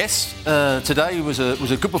 Yes, today was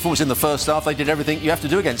a good performance in the first half. They did everything you have to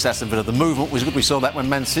do against Aston Villa. The movement was good. We saw that when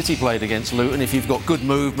Man City played against Luton. If you've got good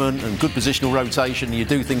movement and good positional rotation and you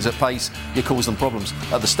do things at pace, you cause them problems.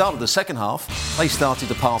 At the start of the second half, they started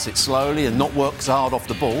to pass it slowly and not work so hard off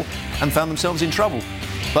the ball and found themselves in trouble.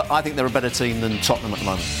 But I think they're a better team than Tottenham at the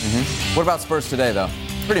moment. What about Spurs today, though?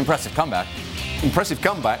 Pretty impressive comeback. Impressive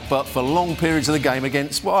comeback, but for long periods of the game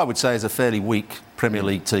against what I would say is a fairly weak Premier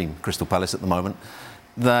League team, Crystal Palace at the moment.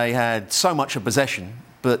 They had so much of possession,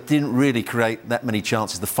 but didn't really create that many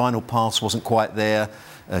chances. The final pass wasn't quite there.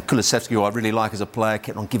 Kulusevski, who I really like as a player,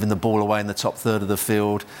 kept on giving the ball away in the top third of the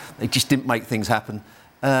field. They just didn't make things happen.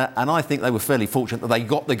 And I think they were fairly fortunate that they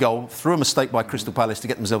got the goal through a mistake by Crystal Palace to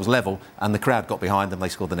get themselves level, and the crowd got behind them. They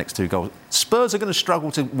scored the next 2 goals. Spurs are going to struggle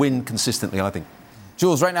to win consistently, I think.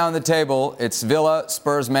 Jules, right now on the table, it's Villa,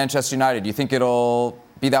 Spurs, Manchester United. Do you think it'll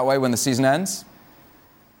be that way when the season ends?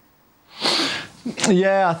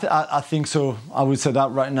 Yeah, I think so. I would say that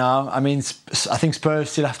right now. I mean, I think Spurs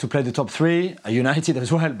still have to play the top 3. United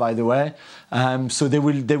as well, by the way. So they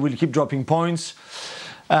will keep dropping points.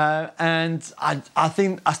 And I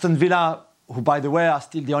think Aston Villa, who, by the way, are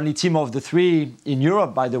still the only team of the 3 in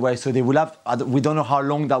Europe, by the way. So they will have, we don't know how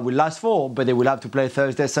long that will last for, but they will have to play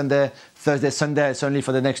Thursday, Sunday, certainly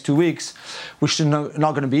for the next 2 weeks, which is not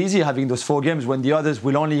going to be easy, having those 4 games when the others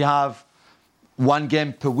will only have 1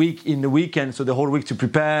 game per week in the weekend, so the whole week to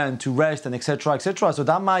prepare and to rest and etc. So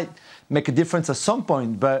that might make a difference at some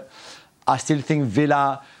point, but I still think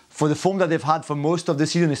Villa, for the form that they've had for most of the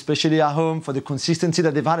season, especially at home, for the consistency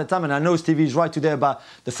that they've had at time, and I know Stevie is right today about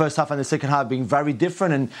the first half and the second half being very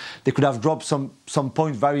different, and they could have dropped some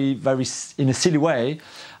points very, very in a silly way.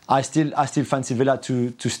 I still fancy Villa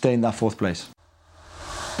to stay in that 4th place.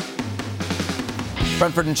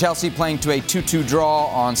 Brentford and Chelsea playing to a 2-2 draw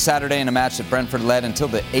on Saturday in a match that Brentford led until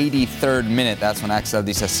the 83rd minute. That's when Axel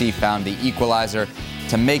Disasi found the equalizer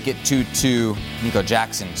to make it 2-2. Nico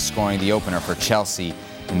Jackson scoring the opener for Chelsea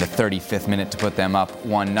in the 35th minute to put them up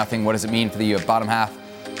 1-0. What does it mean for the bottom half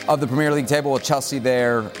of the Premier League table? Well, Chelsea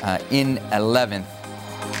there in 11th.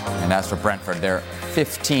 And as for Brentford, they're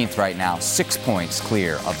 15th right now, 6 points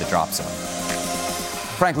clear of the drop zone.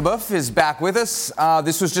 Frank Leboeuf is back with us.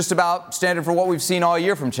 This was just about standard for what we've seen all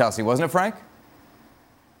year from Chelsea, wasn't it, Frank?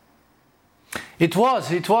 It was,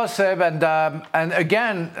 Seb, and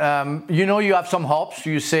again, you have some hopes.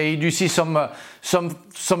 You see some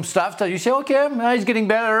stuff that you say, okay, it's getting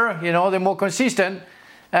better. They're more consistent,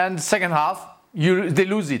 and second half, they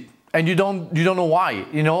lose it. And you don't know why,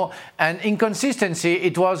 And inconsistency,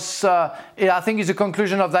 it was, I think, is the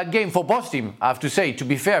conclusion of that game for both teams, I have to say, to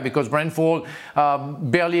be fair, because Brentford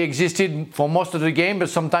barely existed for most of the game, but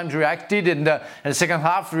sometimes reacted, and the second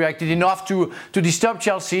half reacted enough to disturb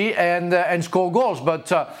Chelsea and score goals.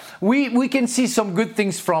 But we can see some good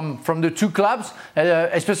things from the two clubs,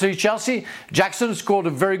 especially Chelsea. Jackson scored a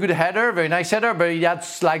very good header, very nice header, but he had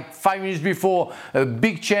like 5 minutes before a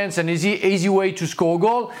big chance and easy way to score a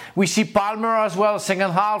goal. We see Palmer as well,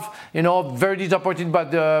 second half, very disappointed by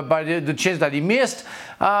the chance that he missed.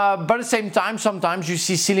 But at the same time, sometimes you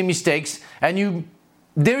see silly mistakes, and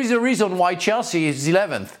there is a reason why Chelsea is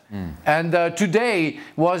 11th. And today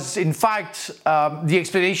was, in fact, the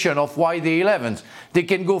explanation of why they're 11th. They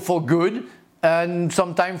can go for good and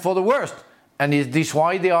sometimes for the worst. And is this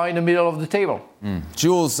why they are in the middle of the table?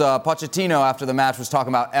 Jules, Pochettino, after the match, was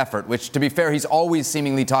talking about effort, which, to be fair, he's always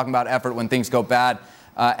seemingly talking about effort when things go bad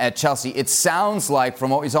at Chelsea. It sounds like,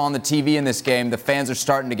 from what we saw on the TV in this game, the fans are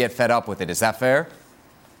starting to get fed up with it. Is that fair?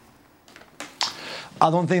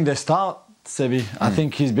 I don't think they start, Sebi. I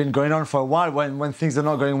think he's been going on for a while. When things are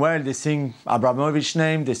not going well, they sing Abramovich's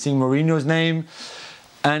name, they sing Mourinho's name.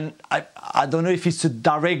 And I don't know if it's a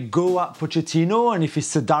direct go at Pochettino and if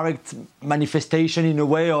it's a direct manifestation in a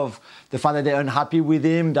way of the fact that they're unhappy with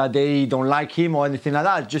him, that they don't like him or anything like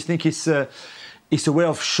that. I just think it's a way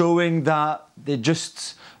of showing that they're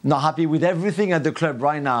just not happy with everything at the club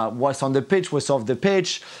right now. What's on the pitch, what's off the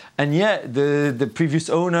pitch. And yet the previous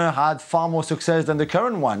owner had far more success than the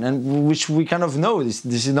current one, and which we kind of know. This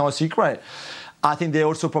is not a secret. I think they're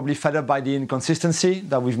also probably fed up by the inconsistency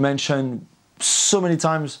that we've mentioned so many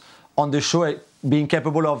times on the show, being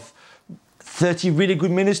capable of 30 really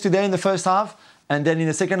good minutes today in the first half, and then in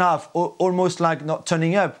the second half, almost like not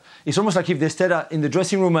turning up. It's almost like if they stayed in the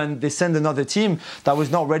dressing room and they send another team that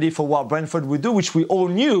was not ready for what Brentford would do, which we all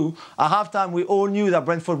knew. At halftime, we all knew that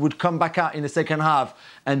Brentford would come back out in the second half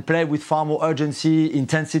and play with far more urgency,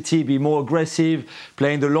 intensity, be more aggressive,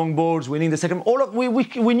 playing the long balls, winning the second.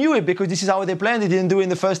 We knew it because this is how they play, and they didn't do it in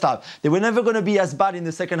the first half. They were never going to be as bad in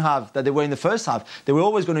the second half that they were in the first half. They were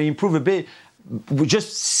always going to improve a bit,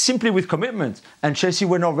 just simply with commitment, and Chelsea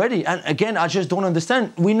were not ready. And again, I just don't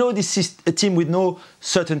understand. We know this is a team with no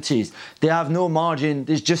certainties. They have no margin.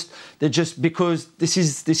 They're just because this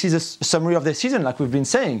is a summary of their season, like we've been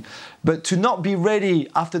saying. But to not be ready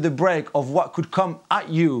after the break of what could come at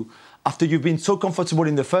you after you've been so comfortable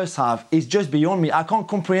in the first half is just beyond me. I can't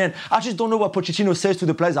comprehend. I just don't know what Pochettino says to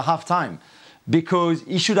the players at half time. Because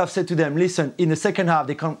he should have said to them, listen, in the second half,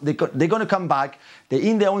 they're going to come back. They're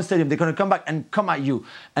in their own stadium. They're going to come back and come at you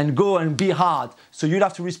and go and be hard. So you'd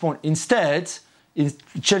have to respond. Instead,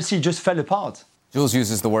 Chelsea just fell apart. Jules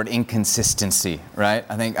uses the word inconsistency, right?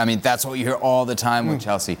 I mean, that's what you hear all the time with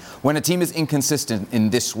Chelsea. When a team is inconsistent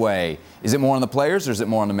in this way, is it more on the players or is it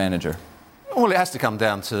more on the manager? Well, it has to come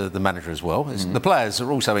down to the manager as well. The players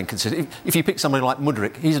are also inconsistent. If you pick somebody like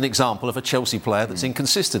Mudryk, he's an example of a Chelsea player that's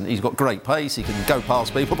inconsistent. He's got great pace, he can go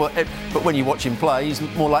past people, but when you watch him play, he's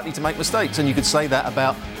more likely to make mistakes. And you could say that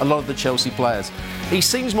about a lot of the Chelsea players. He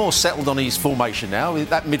seems more settled on his formation now, with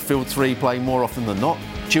that midfield three playing more often than not.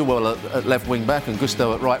 Chilwell at left wing back and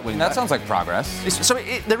Gusto at right wing back. That sounds like progress.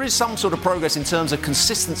 There is some sort of progress in terms of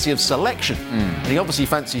consistency of selection. And he obviously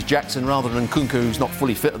fancies Jackson rather than Nkunku, who's not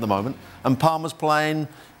fully fit at the moment. And Palmer's playing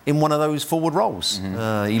in one of those forward roles.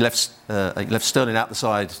 He left Sterling out the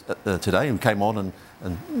side today and came on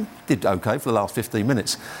and did OK for the last 15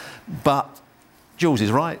 minutes. But Jules is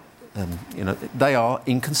right. They are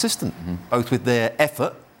inconsistent, both with their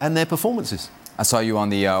effort and their performances. I saw you on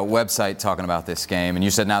the website talking about this game, and you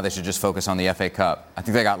said now they should just focus on the FA Cup. I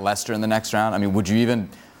think they got Leicester in the next round. I mean, would you even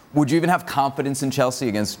have confidence in Chelsea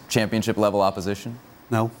against championship-level opposition?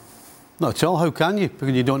 No, not at all. How can you?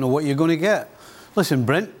 Because you don't know what you're going to get. Listen,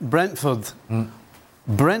 Brentford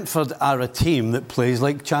are a team that plays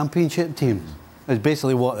like championship teams. It's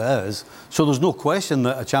basically what it is. So there's no question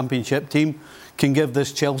that a championship team can give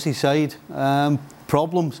this Chelsea side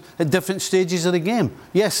problems at different stages of the game.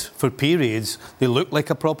 Yes, for periods, they look like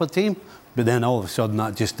a proper team, but then all of a sudden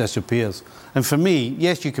that just disappears. And for me,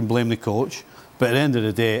 yes, you can blame the coach, but at the end of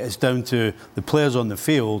the day, it's down to the players on the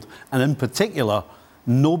field, and in particular,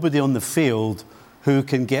 nobody on the field who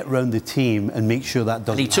can get round the team and make sure that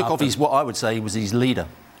doesn't happen. He took off what I would say was his leader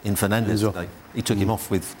in Fernandes today. He took him off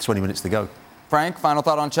with 20 minutes to go. Frank, final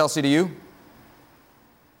thought on Chelsea to you?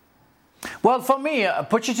 Well, for me,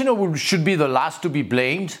 Pochettino should be the last to be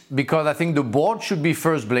blamed, because I think the board should be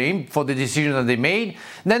first blamed for the decision that they made.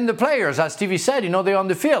 Then the players, as Stevie said, they're on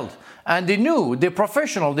the field. And they knew, they're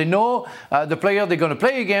professional, they know the player they're going to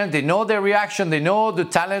play against, they know their reaction, they know the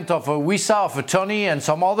talent of a Wissa, of a Tony and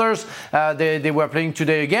some others they were playing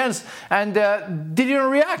today against, and they didn't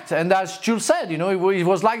react. And as Jules said, it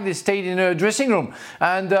was like they stayed in a dressing room.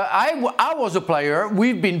 And I was a player,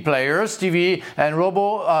 we've been players, Stevie and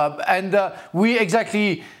Robo, and we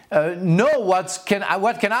exactly know what can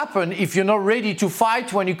happen if you're not ready to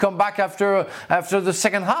fight when you come back after the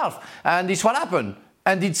second half. And it's what happened.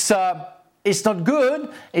 And it's not good.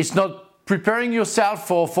 It's not preparing yourself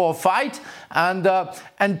for a fight. And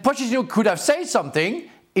Pochettino could have said something.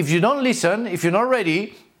 If you don't listen, if you're not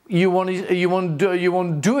ready, you won't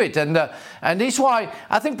do it. And this is why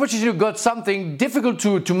I think Pochettino got something difficult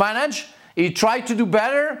to manage. He tried to do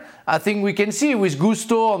better. I think we can see with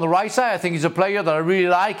Gusto on the right side. I think he's a player that I really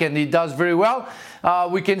like, and he does very well.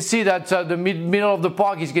 We can see that the middle of the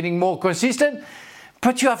park is getting more consistent.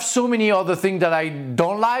 But you have so many other things that I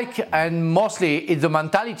don't like, and mostly it's the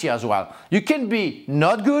mentality as well. You can be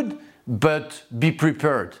not good, but be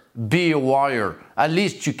prepared. Be a warrior. At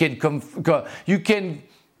least you can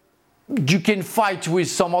fight with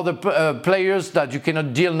some other players that you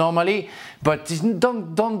cannot deal normally. But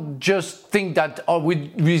don't just think that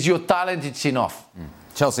with your talent it's enough.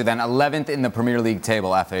 Chelsea then 11th in the Premier League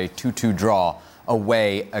table after a 2-2 draw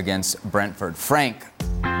away against Brentford. Frank,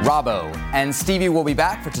 Robbo, and Stevie will be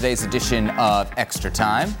back for today's edition of Extra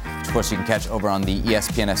Time, which of course you can catch over on the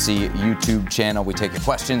ESPN FC YouTube channel. We take your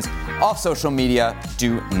questions off social media.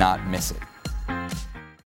 Do not miss it.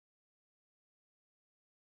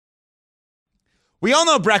 We all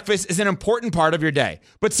know breakfast is an important part of your day,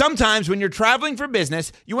 but sometimes when you're traveling for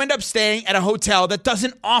business, you end up staying at a hotel that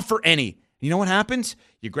doesn't offer any. You know what happens?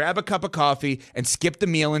 You grab a cup of coffee and skip the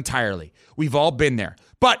meal entirely. We've all been there.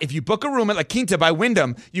 But if you book a room at La Quinta by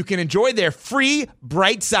Wyndham, you can enjoy their free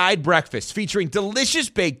Bright Side breakfast featuring delicious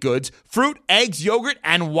baked goods, fruit, eggs, yogurt,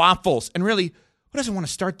 and waffles. And really, who doesn't want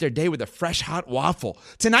to start their day with a fresh, hot waffle?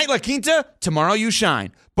 Tonight, La Quinta, tomorrow you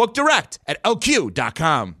shine. Book direct at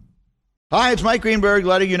lq.com. Hi, it's Mike Greenberg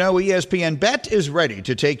letting you know ESPN Bet is ready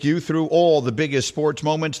to take you through all the biggest sports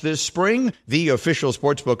moments this spring. The official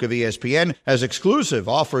sportsbook of ESPN has exclusive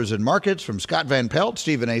offers and markets from Scott Van Pelt,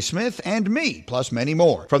 Stephen A. Smith, and me, plus many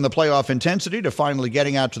more. From the playoff intensity to finally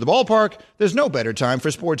getting out to the ballpark, there's no better time for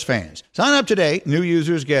sports fans. Sign up today. New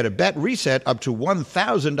users get a bet reset up to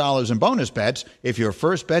 $1,000 in bonus bets if your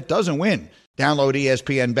first bet doesn't win. Download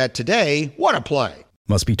ESPN Bet today. What a play.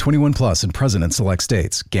 Must be 21 plus and present in select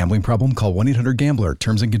states. Gambling problem? Call 1-800-GAMBLER.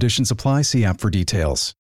 Terms and conditions apply. See app for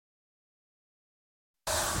details.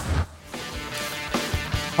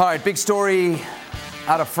 All right, big story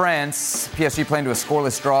out of France. PSG playing to a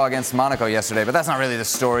scoreless draw against Monaco yesterday, but that's not really the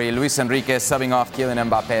story. Luis Enrique subbing off Kylian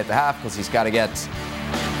Mbappe at the half because he's got to get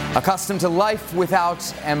accustomed to life without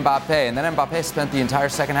Mbappe. And then Mbappe spent the entire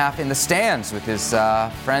second half in the stands with his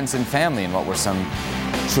friends and family in what were some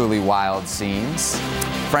truly wild scenes.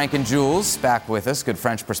 Frank and Jules back with us, good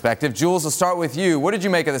French perspective. Jules, we'll start with you. What did you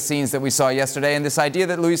make of the scenes that we saw yesterday and this idea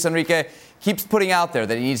that Luis Enrique keeps putting out there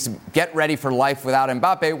that he needs to get ready for life without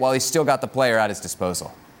Mbappe while he's still got the player at his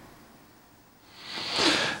disposal?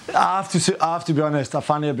 I have to be honest, I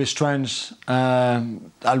find it a bit strange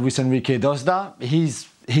that Luis Enrique does that. He's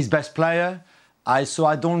his best player. So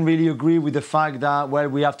I don't really agree with the fact that, well,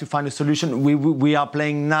 we have to find a solution. We are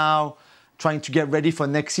playing now, trying to get ready for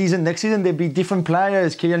next season. Next season, there'll be different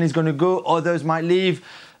players. Kylian is going to go, others might leave.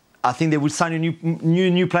 I think they will sign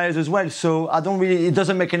new players as well. So it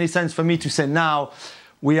doesn't make any sense for me to say now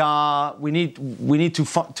we need to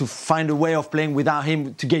find a way of playing without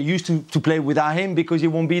him, to get used to play without him, because he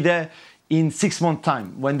won't be there in 6 months'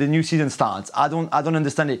 time when the new season starts. I don't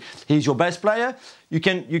understand it. He's your best player. You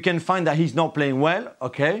can find that he's not playing well.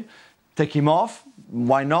 Okay, take him off.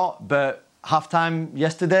 Why not? But halftime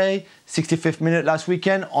yesterday, 65th minute last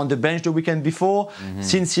weekend, on the bench the weekend before.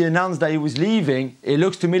 Since he announced that he was leaving, it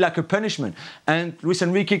looks to me like a punishment. And Luis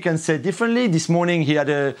Enrique can say differently. This morning he had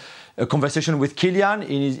a conversation with Kylian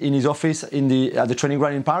in his office at the training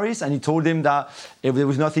ground in Paris, and he told him that if there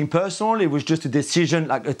was nothing personal, it was just a decision,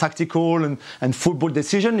 like a tactical and football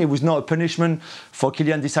decision. It was not a punishment for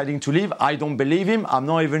Kylian deciding to leave. I don't believe him. I'm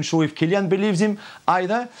not even sure if Kylian believes him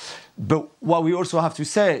either. But what we also have to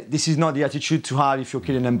say, this is not the attitude to have if you're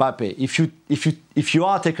Kylian Mbappe. If you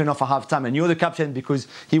are taken off at halftime and you're the captain because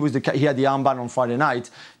he had the armband on Friday night,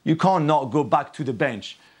 you can't not go back to the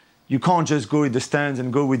bench. You can't just go in the stands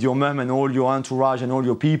and go with your mum and all your entourage and all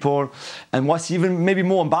your people. And what's even maybe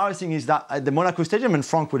more embarrassing is that at the Monaco Stadium, and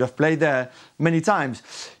Frank would have played there many times,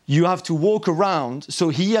 you have to walk around. So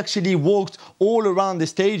he actually walked all around the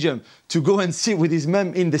stadium to go and sit with his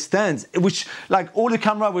mum in the stands, which, like, all the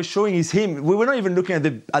camera was showing is him. We were not even looking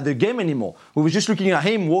at the game anymore. We were just looking at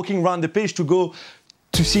him walking around the pitch to go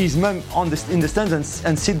to see his mum in the stands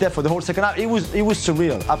and sit there for the whole second half. It was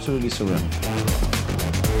surreal, absolutely surreal.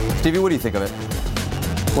 Stevie, what do you think of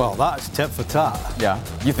it? Well, that's tit for tat. Yeah.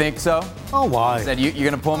 You think so? Oh, why? You said you're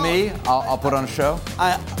going to pull me, I'll put on a show?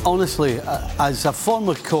 Honestly, as a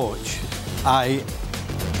former coach, I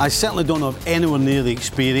certainly don't have anywhere near the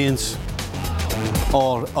experience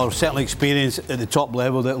or certainly experience at the top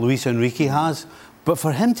level that Luis Enrique has. But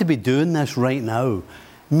for him to be doing this right now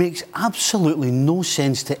makes absolutely no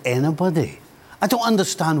sense to anybody. I don't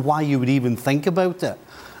understand why you would even think about it.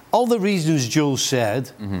 All the reasons Joel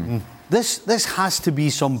said, this has to be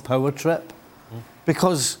some power trip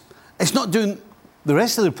because it's not doing the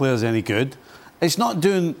rest of the players any good. It's not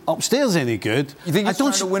doing upstairs any good. You think he's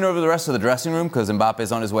trying to win over the rest of the dressing room because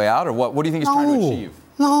Mbappe's on his way out, or what? What do you think he's trying to achieve?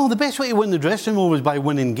 No, the best way to win the dressing room is by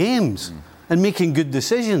winning games and making good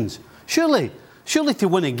decisions. Surely to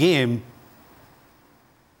win a game,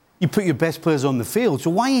 you put your best players on the field. So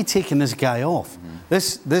why are you taking this guy off?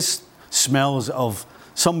 This smells of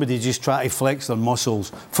somebody just trying to flex their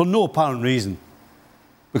muscles for no apparent reason,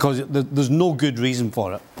 because there's no good reason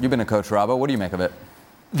for it. You've been a coach, Robbo. What do you make of it?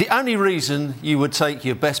 The only reason you would take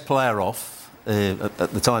your best player off at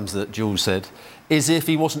the times that Jules said is if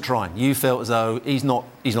he wasn't trying. You felt as though he's not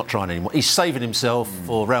trying anymore. He's saving himself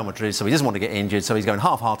for Real Madrid, so he doesn't want to get injured, so he's going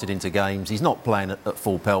half-hearted into games. He's not playing at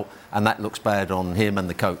full pelt, and that looks bad on him and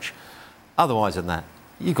the coach. Otherwise than that,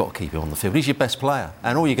 you've got to keep him on the field. He's your best player,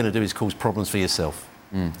 and all you're going to do is cause problems for yourself.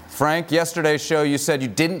 Frank, yesterday's show, you said you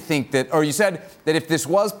didn't think that, or you said that if this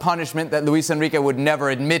was punishment, that Luis Enrique would never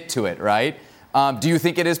admit to it, right? Do you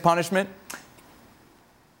think it is punishment?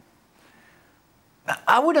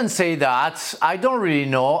 I wouldn't say that. I don't really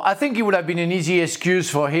know. I think it would have been an easy excuse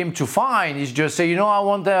for him to find. He's just say, I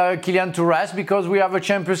want Kylian to rest because we have a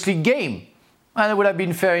Champions League game. And it would have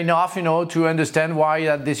been fair enough, to understand why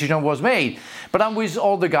that decision was made. But I'm with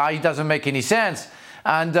all the guys, it doesn't make any sense.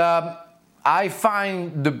 And I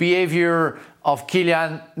find the behavior of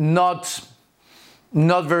Kylian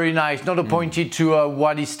not very nice, not appointed to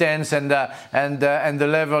what he stands and the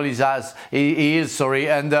level he is.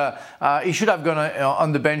 And he should have gone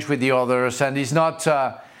on the bench with the others. And it's not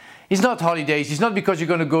holidays. It's not because you're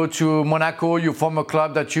going to go to Monaco, your former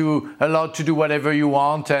club, that you're allowed to do whatever you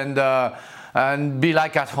want and be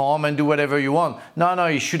like at home and do whatever you want. No,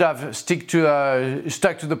 you should have stuck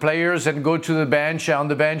to the players and go to the bench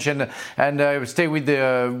and stay with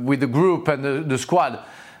the group and the squad.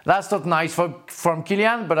 That's not nice from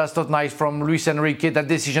Kylian, but that's not nice from Luis Enrique. That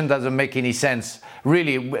decision doesn't make any sense.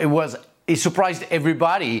 Really, it surprised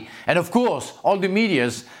everybody, and of course all the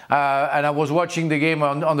medias. And I was watching the game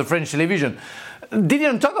on the French television. They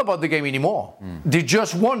didn't talk about the game anymore. They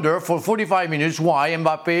just wonder for 45 minutes why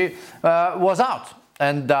Mbappe was out.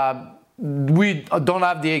 And we don't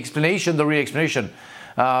have the real explanation.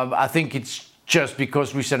 I think it's just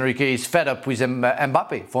because Luis Enrique is fed up with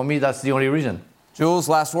Mbappe. For me, that's the only reason. Jules,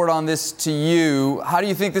 last word on this to you. How do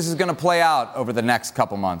you think this is going to play out over the next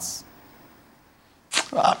couple months?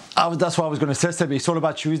 That's what I was going to say, Sebi. It's all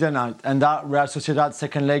about Tuesday night. And that Real Sociedad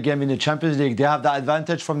second leg game in the Champions League, they have that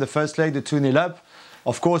advantage from the first leg, the 2-0 up,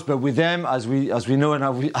 of course. But with them, as we know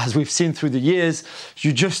and as we've seen through the years,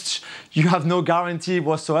 you have no guarantee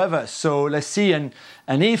whatsoever. So let's see. And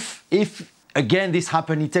if again this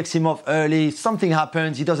happens, he takes him off early, something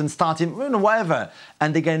happens, he doesn't start him, whatever,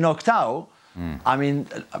 and they get knocked out. I mean,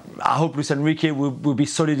 I hope Luis Enrique will be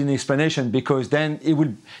solid in the explanation, because then it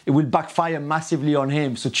will backfire massively on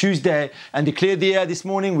him. So Tuesday, and they cleared the air this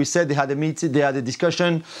morning. We said they had a meeting, they had a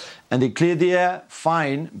discussion, and they cleared the air,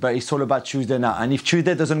 fine, but it's all about Tuesday now. And if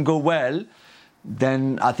Tuesday doesn't go well,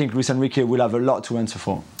 then I think Luis Enrique will have a lot to answer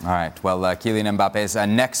for. All right. Well, Kylian Mbappe's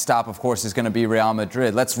next stop, of course, is going to be Real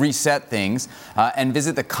Madrid. Let's reset things and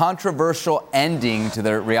visit the controversial ending to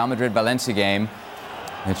the Real Madrid-Valencia game,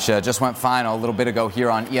 which just went final a little bit ago here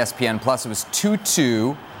on ESPN+. It was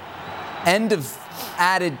 2-2. End of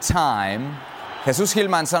added time. Jesus Gil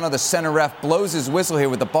Manzano, the center ref, blows his whistle here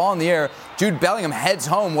with the ball in the air. Jude Bellingham heads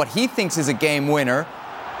home what he thinks is a game winner,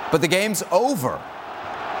 but the game's over.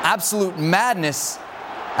 Absolute madness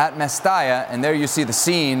at Mestalla, and there you see the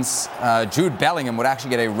scenes. Jude Bellingham would actually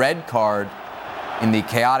get a red card in the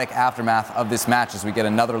chaotic aftermath of this match as we get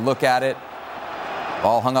another look at it.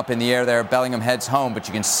 Ball hung up in the air there. Bellingham heads home, but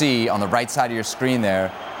you can see on the right side of your screen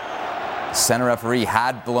there, the center referee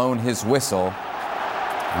had blown his whistle,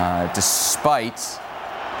 despite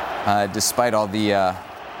all the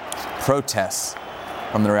protests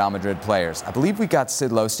from the Real Madrid players. I believe we got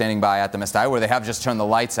Sid Lowe standing by at the Mestalla, where they have just turned the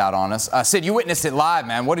lights out on us. Sid, you witnessed it live,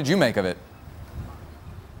 man. What did you make of it?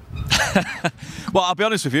 Well, I'll be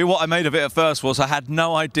honest with you, what I made of it at first was I had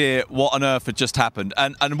no idea what on earth had just happened.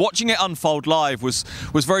 And watching it unfold live was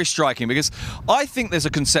very striking, because I think there's a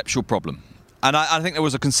conceptual problem. And I think there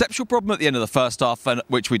was a conceptual problem at the end of the first half,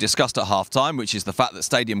 which we discussed at half-time, which is the fact that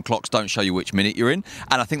stadium clocks don't show you which minute you're in.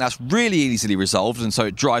 And I think that's really easily resolved, and so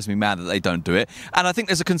it drives me mad that they don't do it. And I think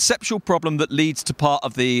there's a conceptual problem that leads to part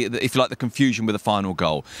of the if you like, the confusion with the final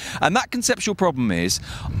goal. And that conceptual problem is,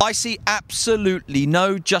 I see absolutely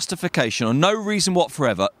no justification or no reason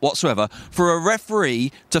whatsoever for a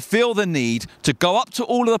referee to feel the need to go up to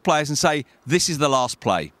all of the players and say, this is the last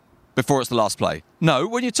play, before it's the last play. No,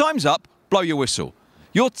 when your time's up, blow your whistle.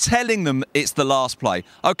 You're telling them it's the last play.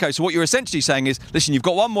 Okay, so what you're essentially saying is, listen, you've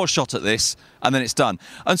got one more shot at this, and then it's done.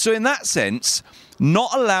 And so in that sense,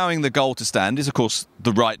 not allowing the goal to stand is, of course,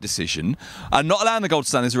 the right decision. And not allowing the goal to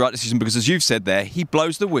stand is the right decision because, as you've said there, he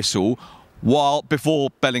blows the whistle before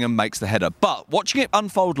Bellingham makes the header. But watching it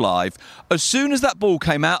unfold live, as soon as that ball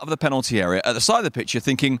came out of the penalty area, at the side of the pitch, you're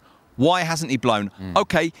thinking, why hasn't he blown?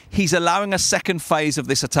 Okay, he's allowing a second phase of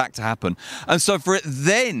this attack to happen. And so for it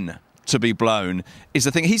then to be blown is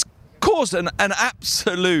the thing. He's caused an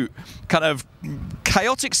absolute kind of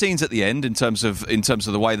chaotic scenes at the end in terms of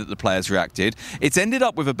the way that the players reacted. It's ended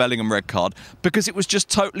up with a Bellingham red card because it was just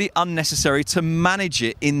totally unnecessary to manage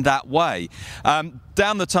it in that way.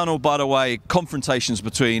 Down the tunnel, by the way, confrontations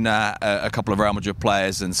between a couple of Real Madrid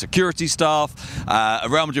players and security staff. A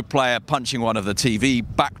Real Madrid player punching one of the TV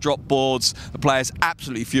backdrop boards. The players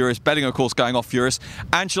absolutely furious. Bellingham, of course, going off furious.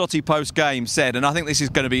 Ancelotti post-game said, and I think this is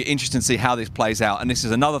going to be interesting to see how this plays out, and this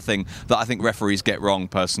is another thing that I think referees get wrong,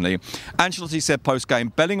 personally. Ancelotti said post-game,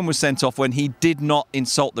 Bellingham was sent off when he did not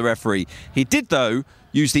insult the referee. He did, though,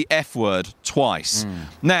 use the F word twice.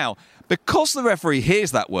 Now, because the referee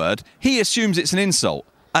hears that word, he assumes it's an insult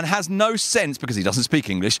and has no sense, because he doesn't speak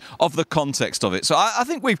English, of the context of it. So I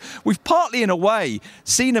think we've partly, in a way,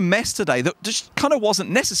 seen a mess today that just kind of wasn't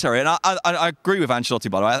necessary. And I agree with Ancelotti,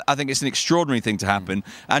 by the way. I think it's an extraordinary thing to happen.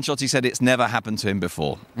 Ancelotti said it's never happened to him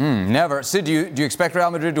before. Never. Sid, do you expect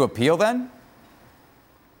Real Madrid to appeal then?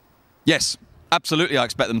 Yes. Absolutely, I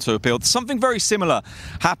expect them to appeal. Something very similar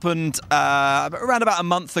happened around about a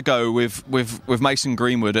month ago with Mason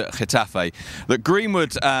Greenwood at Getafe. That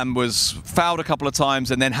Greenwood was fouled a couple of times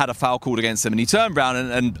and then had a foul called against him, and he turned around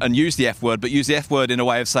and used the F word, but used the F word in a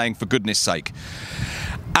way of saying, for goodness sake.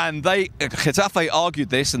 And Getafe argued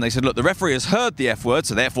this, and they said, look, the referee has heard the F word,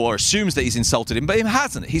 so therefore assumes that he's insulted him, but he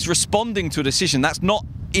hasn't. He's responding to a decision. That's not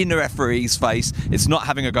in the referee's face. It's not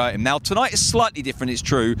having a go at him. Now, tonight is slightly different, it's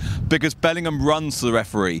true, because Bellingham runs to the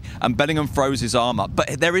referee and Bellingham throws his arm up. But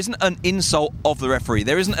there isn't an insult of the referee.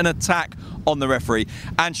 There isn't an attack on the referee.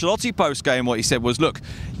 Ancelotti post-game, what he said was, look,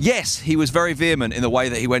 yes, he was very vehement in the way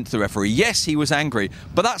that he went to the referee. Yes, he was angry,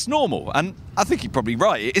 but that's normal. And I think you're probably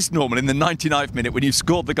right. It is normal in the 99th minute when you've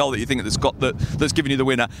scored the goal that you think that's given you the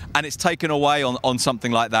winner, and it's taken away on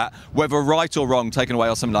something like that, whether right or wrong, taken away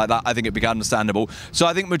on something like that, I think it'd be understandable. So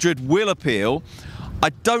I think Madrid will appeal. I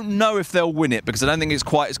don't know if they'll win it, because I don't think it's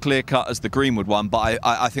quite as clear-cut as the Greenwood one, but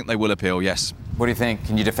I think they will appeal, yes. What do you think?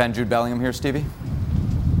 Can you defend Jude Bellingham here, Stevie?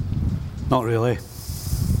 Not really.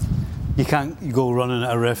 You can't go running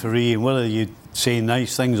at a referee, and whether you say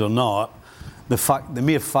nice things or not, the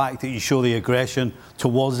mere fact that you show the aggression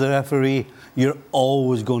towards the referee, you're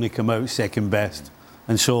always going to come out second best.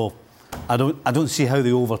 And so I don't see how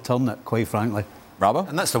they overturn it, quite frankly. Robbo?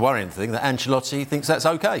 And that's the worrying thing, that Ancelotti thinks that's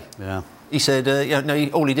okay. Yeah. He said,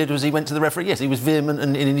 all he did was he went to the referee. Yes, he was vehement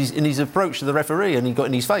in his approach to the referee, and he got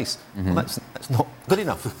in his face. Well, that's not good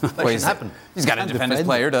enough. That shouldn't happen. He's got to defend his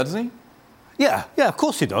player, doesn't he? Yeah, of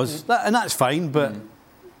course he does. And that's fine, but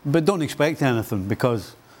don't expect anything,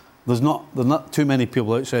 because there's not too many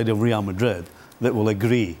people outside of Real Madrid that will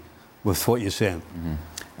agree with what you're saying.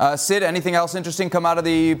 Sid, anything else interesting come out of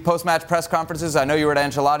the post-match press conferences? I know you were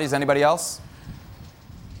at Ancelotti's. Anybody else?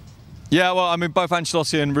 Yeah, well, I mean, both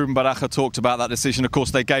Ancelotti and Ruben Baraja talked about that decision. Of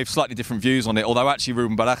course, they gave slightly different views on it, although actually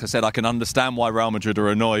Ruben Baraja said, I can understand why Real Madrid are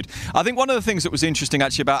annoyed. I think one of the things that was interesting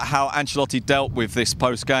actually about how Ancelotti dealt with this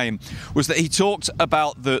post-game was that he talked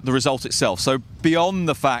about the result itself. So beyond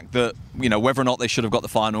the fact that, you know, whether or not they should have got the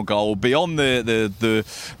final goal, beyond the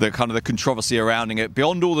kind of the controversy surrounding it,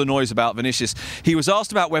 beyond all the noise about Vinicius, he was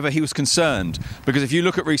asked about whether he was concerned. Because if you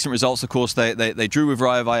look at recent results, of course, they drew with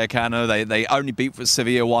Rayo Vallecano, they only beat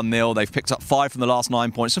Sevilla 1-0, they've picked up 5 from the last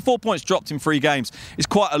 9 points. So 4 points dropped in 3 games is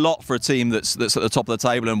quite a lot for a team that's at the top of the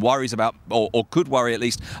table and worries about, or could worry at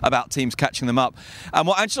least, about teams catching them up. And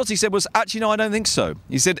what Ancelotti said was, actually, no, I don't think so.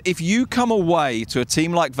 He said, if you come away to a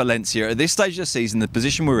team like Valencia at this stage of the season, the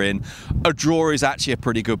position we're in, a draw is actually a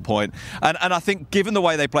pretty good point. And I think given the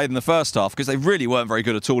way they played in the first half, because they really weren't very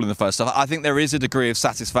good at all in the first half, I think there is a degree of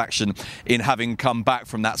satisfaction in having come back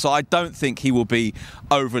from that. So I don't think he will be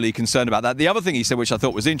overly concerned about that. The other thing he said, which I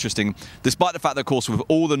thought was interesting, despite the fact that, of course, with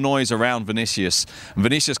all the noise around Vinicius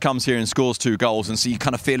comes here and scores 2 goals, and so you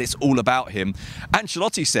kind of feel it's all about him.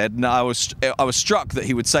 Ancelotti said, and I was struck that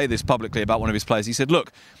he would say this publicly about one of his players. He said,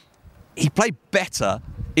 look, he played better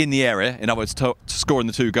in the area, in other words, to scoring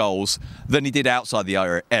the 2 goals, than he did outside the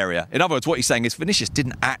area. In other words, what he's saying is Vinicius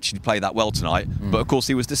didn't actually play that well tonight, but of course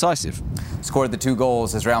he was decisive. Scored the 2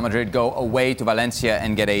 goals as Real Madrid go away to Valencia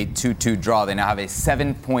and get a 2-2 draw. They now have a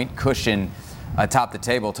 7-point cushion atop the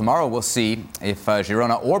table. Tomorrow we'll see if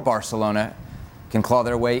Girona or Barcelona can claw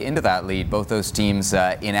their way into that lead. Both those teams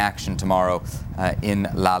in action tomorrow in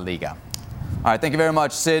La Liga. All right, thank you very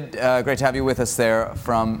much, Sid. Great to have you with us there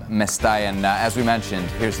from Mestalla. And as we mentioned,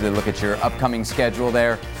 here's a look at your upcoming schedule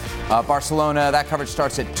there. Barcelona, that coverage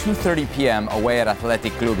starts at 2:30 p.m. away at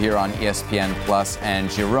Athletic Club here on ESPN+. And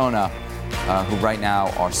Girona, who right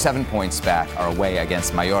now are 7 points back, are away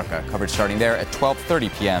against Mallorca. Coverage starting there at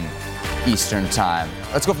 12:30 p.m. Eastern Time.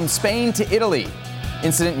 Let's go from Spain to Italy.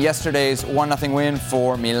 Incident in yesterday's 1-0 win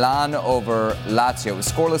for Milan over Lazio. It was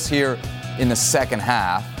scoreless here in the second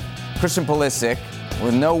half. Christian Pulisic,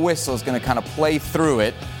 with no whistle, is going to kind of play through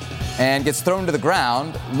it and gets thrown to the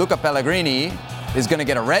ground. Luca Pellegrini is going to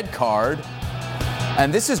get a red card.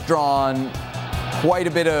 And this has drawn quite a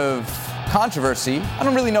bit of controversy. I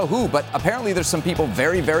don't really know who, but apparently there's some people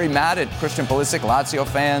very, very mad at Christian Pulisic, Lazio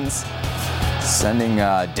fans, sending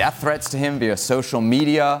death threats to him via social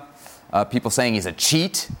media. People saying he's a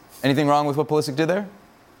cheat. Anything wrong with what Pulisic did there?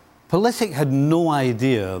 Pulisic had no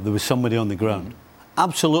idea there was somebody on the ground.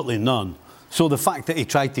 Absolutely none. So the fact that he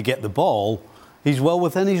tried to get the ball, he's well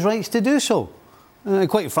within his rights to do so.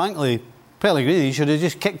 Quite frankly, Pellegrini should have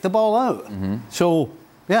just kicked the ball out. So,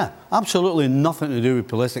 yeah, absolutely nothing to do with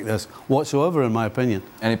Pulisic this whatsoever, in my opinion.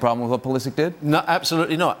 Any problem with what Pulisic did? No,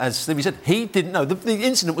 absolutely not. As Stevie said, he didn't know. The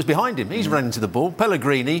incident was behind him. He's running to the ball.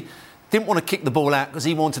 Pellegrini didn't want to kick the ball out because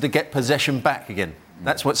he wanted to get possession back again.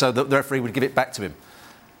 That's what. So the referee would give it back to him.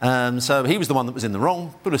 So he was the one that was in the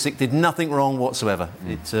wrong. Pulisic did nothing wrong whatsoever.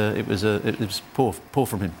 It was poor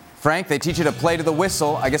from him. Frank, they teach you to play to the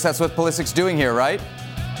whistle. I guess that's what Pulisic's doing here, right?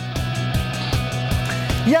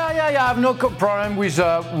 Yeah. I have no problem with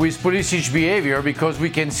Pulisic's behavior because we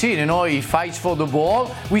can see, he fights for the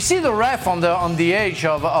ball. We see the ref on the edge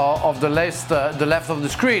of the left of the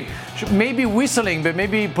screen, maybe whistling, but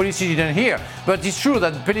maybe Pulisic didn't hear. But it's true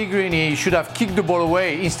that Pellegrini should have kicked the ball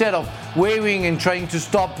away instead of waving and trying to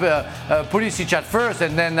stop Pulisic at first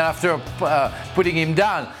and then after putting him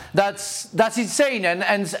down. That's insane.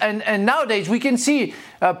 And nowadays we can see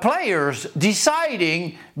players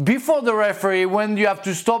deciding before the referee when you have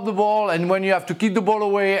to stop the ball and when you have to kick the ball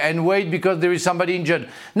away and wait because there is somebody injured.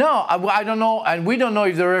 No, I don't know, and we don't know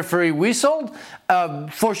if the referee whistled.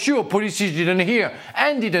 For sure, Pulisic didn't hear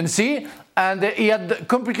and didn't see, and he had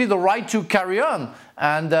completely the right to carry on.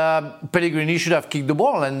 And Pellegrini should have kicked the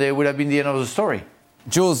ball, and it would have been the end of the story.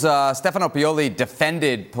 Jules, Stefano Pioli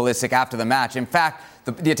defended Pulisic after the match. In fact,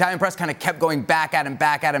 the Italian press kind of kept going back at him.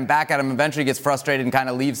 Eventually gets frustrated and kind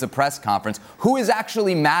of leaves the press conference. Who is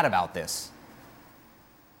actually mad about this?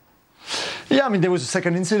 Yeah, I mean, there was a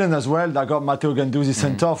second incident as well that got Matteo Guendouzi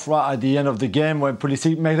sent off right at the end of the game when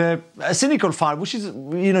Pulisic made a cynical foul, which is,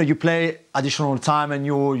 you play additional time and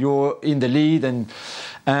you're in the lead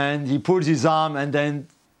and he pulls his arm and then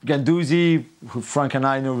Guendouzi, who Frank and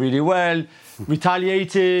I know really well,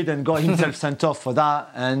 retaliated and got himself sent off for that.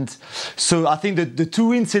 And so I think that the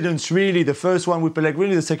 2 incidents really, the first one with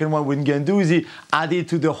Pellegrini, the second one with Guendouzi, added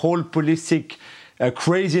to the whole Pulisic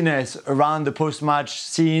craziness around the post-match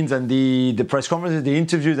scenes and the press conferences, the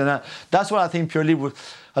interviews, and that's what I think Pioli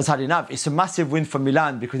has had enough. It's a massive win for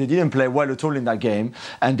Milan because they didn't play well at all in that game,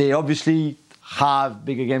 and they obviously have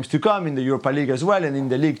bigger games to come in the Europa League as well and in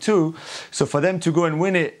the league too. So for them to go and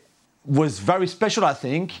win it was very special, I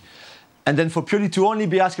think. And then for Pioli to only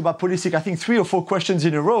be asked about Pulisic, I think 3 or 4 questions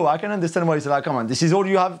in a row, I can understand why he's like, come on, this is all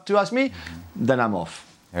you have to ask me? Then I'm off.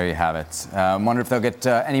 There you have it. I wonder if they'll get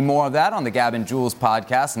any more of that on the Gab and Jules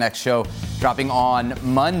podcast. Next show dropping on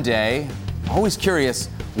Monday. Always curious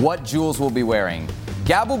what Jules will be wearing.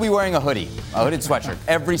 Gab will be wearing a hooded sweatshirt,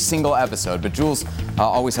 every single episode. But Jules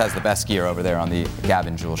always has the best gear over there on the Gab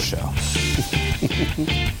and Jules show.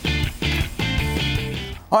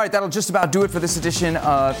 All right, that'll just about do it for this edition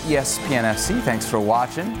of ESPN FC. Thanks for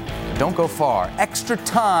watching. Don't go far. Extra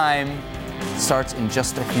time starts in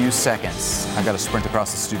just a few seconds. I've got to sprint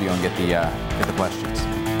across the studio and get the questions.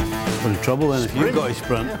 What a trouble then if you've got to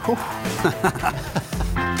sprint.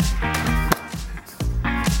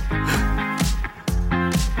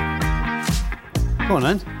 Come on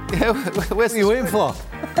then. What are you waiting for?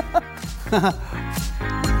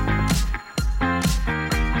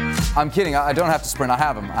 I'm kidding. I don't have to sprint. I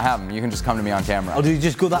have them. You can just come to me on camera. Oh, did you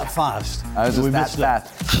just go that fast? I was just that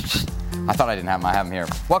fast. I thought I didn't have them. I have them here.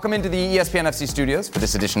 Welcome into the ESPN FC studios for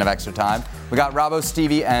this edition of Extra Time. We got Robbo,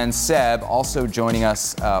 Stevie, and Seb also joining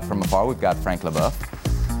us from afar. We've got Frank Leboeuf.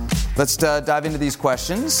 Let's dive into these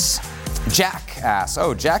questions. Jack asks,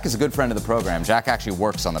 Jack is a good friend of the program. Jack actually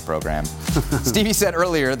works on the program. Stevie said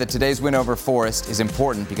earlier that today's win over Forest is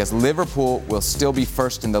important because Liverpool will still be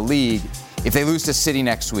first in the league if they lose to City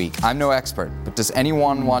next week. I'm no expert, but does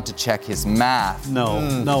anyone want to check his math? No.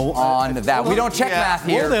 On that. We don't check math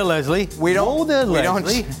here. Whoa there, Leslie. We don't. Whoa there,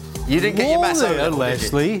 Leslie. You didn't get your math there,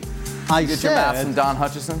 Leslie. I said your math from Don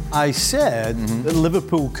Hutchison? I said that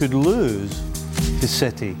Liverpool could lose to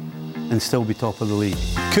City and still be top of the league.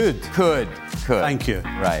 Could. Thank you.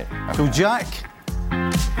 Right. Okay. So, Jack,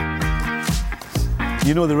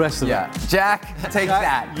 you know the rest of it. Yeah. Jack, take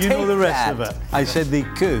that. You know the rest of it. I said they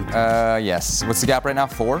could. Yes. What's the gap right now?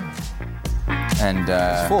 4? And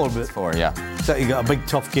it's 4, but it's 4, yeah. So you got a big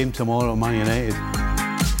tough game tomorrow, Man United.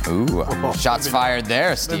 Ooh, shots fired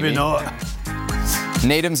there, Stevie. Maybe not.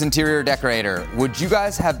 Natum's interior decorator. Would you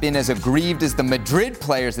guys have been as aggrieved as the Madrid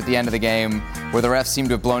players at the end of the game, where the ref seemed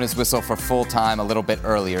to have blown his whistle for full time a little bit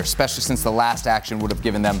earlier, especially since the last action would have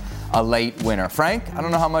given them a late winner? Frank, I don't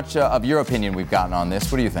know how much of your opinion we've gotten on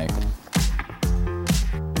this. What do you think?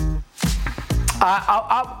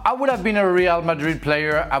 I would have been a Real Madrid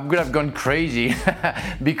player. I would have gone crazy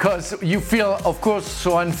because you feel, of course,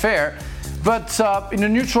 so unfair. But in a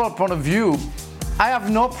neutral point of view, I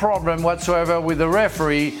have no problem whatsoever with the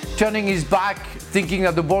referee turning his back, thinking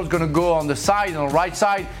that the ball's going to go on the side, on the right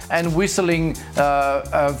side, and whistling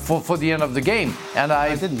for the end of the game. And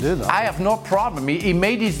I didn't do that. I have no problem. He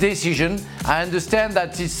made his decision. I understand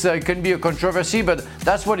that it can be a controversy, but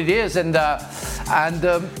that's what it is. And I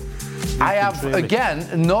have,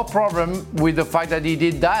 again, no problem with the fact that he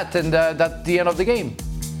did that and that's the end of the game.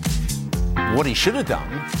 What he should have done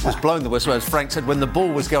was blown the whistle, as Frank said, when the ball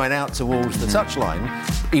was going out towards the touchline.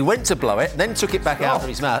 He went to blow it, then took it back out of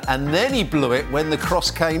his mouth, and then he blew it when the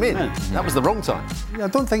cross came in. That was the wrong time. I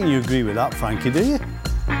don't think you agree with that, Frankie, do you?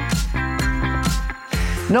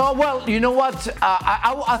 No, well, you know what?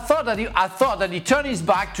 I thought that he turned his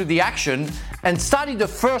back to the action and started the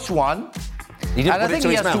first one. He didn't and I think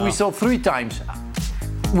he has to whistle 3 times.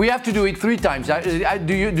 We have to do it 3 times.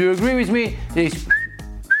 Do you agree with me?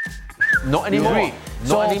 Not anymore.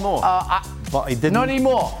 Not anymore. But he didn't. Not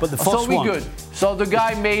anymore. But the first one. So we good. So the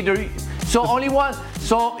guy made so only one.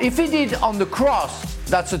 So if he did on the cross,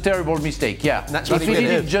 that's a terrible mistake. Yeah. That's if he did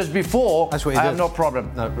it just before, that's what he did. I have no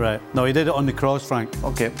problem. No, right. No, he did it on the cross, Frank.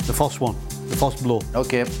 Okay. The first one. The first blow.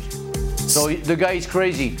 Okay. So the guy is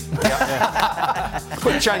crazy.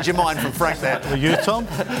 Quick change your mind from Frank there. Were you, Tom?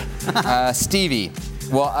 Stevie.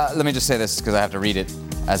 Well, let me just say this because I have to read it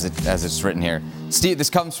as it's written here. Steve, this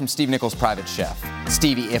comes from Steve Nichols' private chef.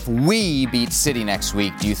 Stevie, if we beat City next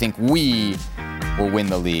week, do you think we will win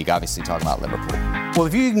the league? Obviously talking about Liverpool. Well,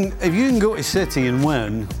 if you can go to City and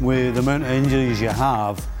win with the amount of injuries you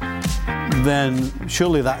have, then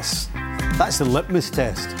surely that's the litmus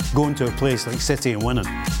test, going to a place like City and winning.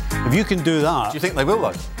 If you can do that... Do you think they will,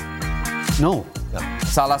 though? No.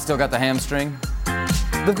 Salah still got the hamstring?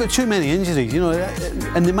 They've got too many injuries, you know,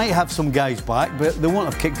 and they might have some guys back, but they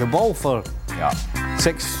won't have kicked the ball for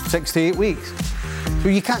 6 to 8 weeks. So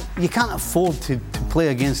you can't afford to play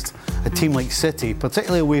against a team like City,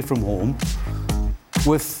 particularly away from home,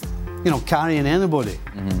 with carrying anybody.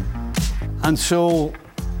 Mm-hmm. And so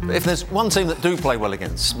But if there's one team that do play well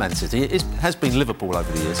against Man City, it has been Liverpool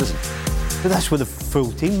over the years, hasn't it? But that's with a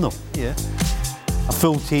full team, though. Yeah. A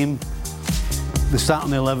full team, the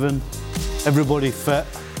starting 11, everybody fit,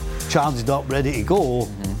 charged up, ready to go,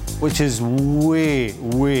 which is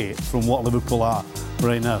way from what Liverpool are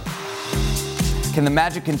right now. Can the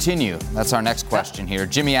magic continue? That's our next question here.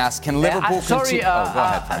 Jimmy asks, can Liverpool continue? Sorry, go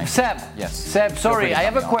ahead, Frank. Seb. Yes. Seb, sorry, I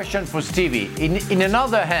have a question for Stevie. In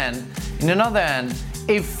another hand,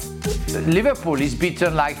 if Liverpool is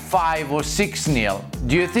beaten like 5 or 6-0,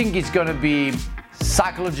 do you think it's going to be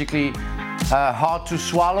psychologically hard to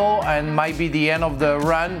swallow and might be the end of the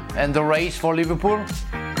run and the race for Liverpool?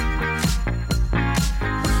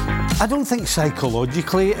 I don't think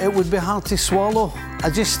psychologically it would be hard to swallow. I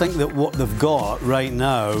just think that what they've got right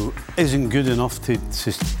now isn't good enough to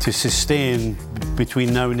sustain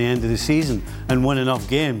between now and the end of the season and win enough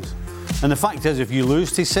games. And the fact is, if you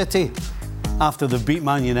lose to City after they've beat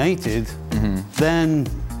Man United, then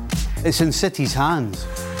it's in City's hands.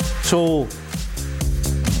 So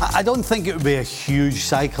I don't think it would be a huge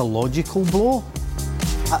psychological blow.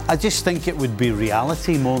 I just think it would be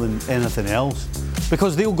reality more than anything else.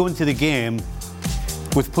 Because they'll go into the game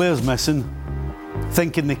with players missing,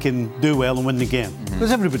 thinking they can do well and win the game.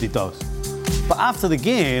 Because everybody does. But after the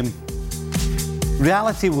game,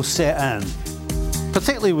 reality will set in.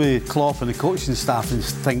 Particularly with Klopp and the coaching staff, and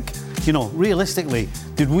think, you know, realistically,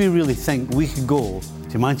 did we really think we could go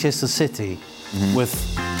to Manchester City with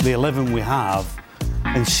the 11 we have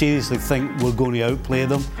and seriously think we're going to outplay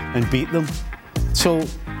them and beat them? So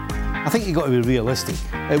I think you've got to be realistic.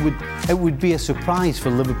 It would be a surprise for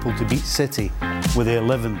Liverpool to beat City with the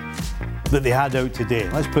 11 that they had out today.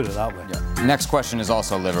 Let's put it that way. Yeah. Next question is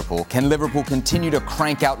also Liverpool. Can Liverpool continue to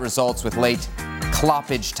crank out results with late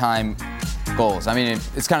cloppage time goals? I mean,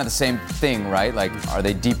 it's kind of the same thing, right? Like, are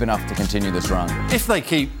they deep enough to continue this run? If they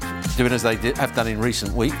keep doing as they have done in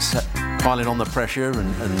recent weeks, piling on the pressure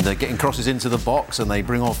and getting crosses into the box, and they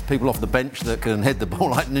bring off people off the bench that can head the ball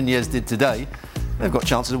like Nunez did today, they've got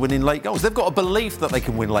chances of winning late goals. They've got a belief that they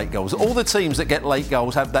can win late goals. All the teams that get late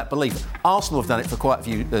goals have that belief. Arsenal have done it for quite a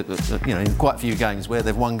few, in quite a few games where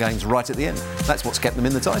they've won games right at the end. That's what's kept them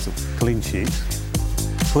in the title. Clean sheets.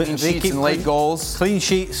 Clean sheets and late goals. Clean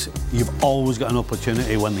sheets, you've always got an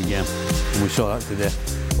opportunity to win the game. And we saw that today.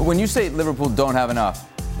 But when you say Liverpool don't have enough,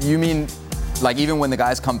 you mean like even when the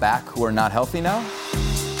guys come back who are not healthy now?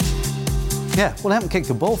 Yeah, well, they haven't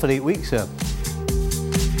kicked a ball for 8 weeks yet.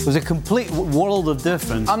 There's a complete world of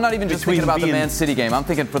difference. I'm not even just thinking about the Man City game. I'm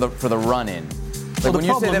thinking for the run-in. Like when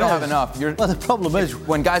you say they don't have enough, well, the problem is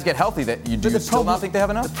when guys get healthy, that you do still not think they have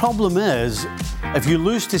enough. The problem is, if you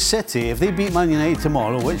lose to City, if they beat Man United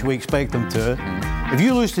tomorrow, which we expect them to, if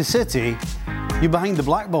you lose to City, you're behind the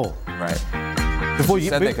black ball. Right. Before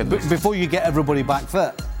you get everybody back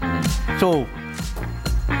fit. So,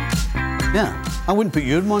 yeah, I wouldn't put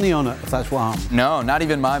your money on it if that's what happened. No, not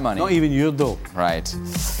even my money. Not even your though. Right.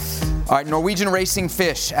 All right, Norwegian Racing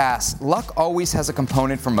Fish asks, luck always has a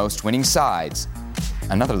component for most winning sides.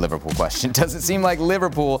 Another Liverpool question. Does it seem like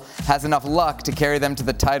Liverpool has enough luck to carry them to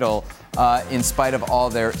the title in spite of all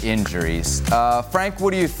their injuries? Frank,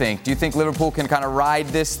 what do you think? Do you think Liverpool can kind of ride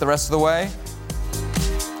this the rest of the way?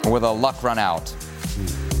 Or will the luck run out?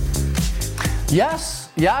 Yes.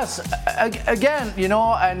 Again, you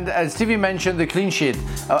know, and as Stevie mentioned, the clean sheet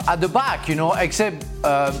at the back, you know, except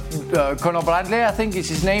Conor Bradley, I think is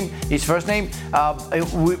his name, his first name,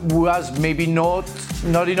 who has maybe not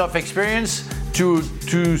enough experience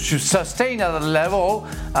to sustain at a level,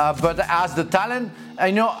 but has the talent.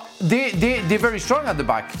 You know, they're very strong at the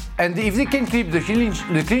back, and if they can keep the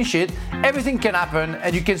clean sheet, everything can happen,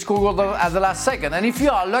 and you can score goal at the last second. And if you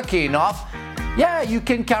are lucky enough, yeah, you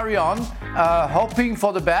can carry on hoping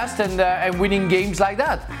for the best and winning games like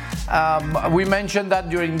that. We mentioned that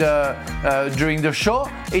during the show.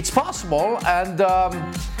 It's possible, and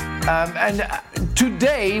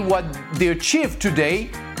today, what they achieved today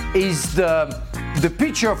is the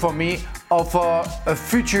picture for me of a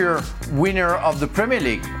future winner of the Premier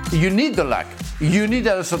League. You need the luck. You need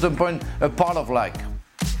at a certain point a part of luck.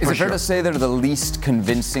 Is it fair to say they're the least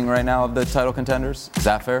convincing right now of the title contenders? Is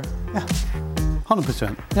that fair? Yeah,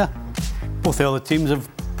 100%. Yeah. Both the other teams have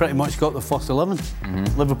pretty much got the first 11.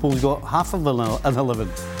 Liverpool's got half of an 11.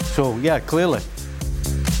 So, yeah, clearly.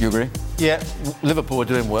 You agree? Yeah, Liverpool are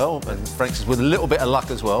doing well, and Frank says with a little bit of luck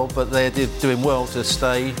as well, but they're doing well to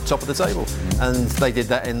stay top of the table. And they did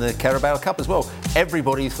that in the Carabao Cup as well.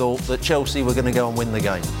 Everybody thought that Chelsea were going to go and win the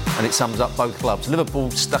game, and it sums up both clubs. Liverpool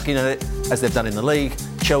stuck in it, as they've done in the league.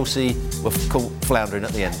 Chelsea were caught floundering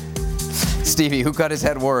at the end. Stevie, who cut his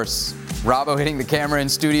head worse? Robbo hitting the camera in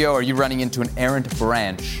studio, or are you running into an errant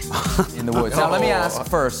branch in the woods? Now, let me ask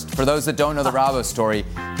first, for those that don't know the Robbo story,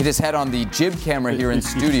 hit his head on the jib camera here in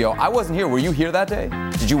studio. I wasn't here. Were you here that day?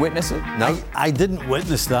 Did you witness it? No. I didn't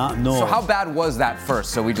witness that, no. So how bad was that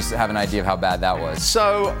first, so we just have an idea of how bad that was?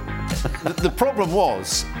 So the problem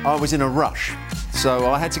was I was in a rush.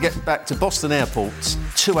 So I had to get back to Boston Airport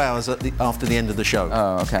 2 hours after the end of the show.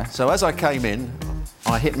 Oh, okay. So as I came in,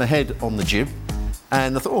 I hit my head on the jib,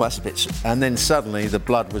 and I thought, oh, that's a bit... And then suddenly the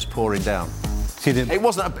blood was pouring down. It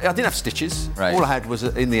wasn't... I didn't have stitches. Right. All I had was,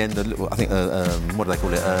 in the end, a little... I think, what do they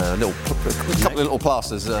call it? A couple of little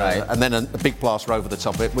plasters, right. And then a big plaster over the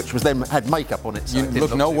top of it, which was then had makeup on it. So you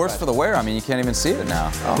look no worse for the wear. I mean, you can't even see it now.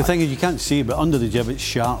 Oh. The thing is, you can't see it, but under the jib, it's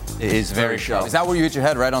sharp. It is very sharp. Is that where you hit your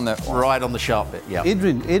head, right on the... Right on the sharp bit, yeah.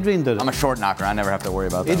 Adrian did it. I'm a short knocker. I never have to worry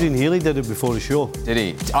about that. Adrian Healy did it before the show. Did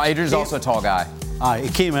he? Oh, Adrian's also a tall guy. Aye, he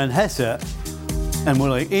came in, hit it, and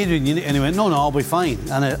we're like, Adrian, you need... And he went, no, I'll be fine.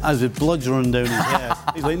 And as the blood's running down his head,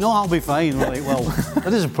 he's like, no, I'll be fine. We're like, well,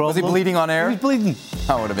 that is a problem. Was he bleeding on air? He was bleeding.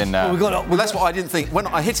 That would have been... Well, that's what I didn't think. When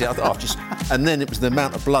I hit it, I thought, just... And then it was the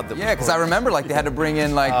amount of blood that... Yeah, because I remember, like, they had to bring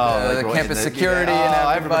in, like, the campus security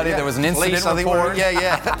and everybody. Yeah. There was an incident Police, report.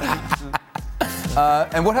 Yeah.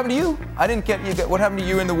 And what happened to you? I didn't get you. What happened to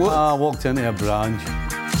you in the woods? I walked into a branch.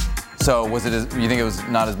 So was it? You think it was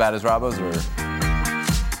not as bad as Robbo's, or?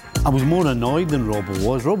 I was more annoyed than Robbo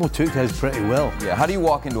was. Robbo took his pretty well. Yeah. How do you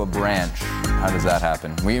walk into a branch? How does that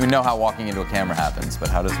happen? We know how walking into a camera happens, but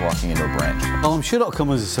how does walking into a branch? Well, I'm sure it'll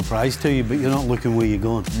come as a surprise to you, but you're not looking where you're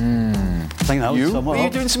going. I think that was Were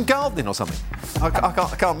you doing some gardening or something? I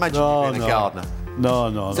can't imagine you being a gardener.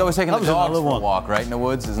 No. He's always taking the dogs for a walk, right, in the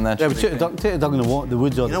woods, isn't that true? Yeah, we take a dog in the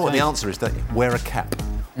woods all the time. You know what the answer is? That wear a cap.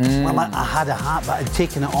 Well, I had a hat, but I'd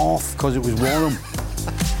taken it off because it was warm.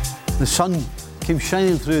 The sun came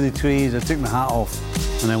shining through the trees. I took my hat off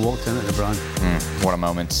and then walked into the branch. What a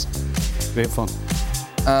moment. Great fun.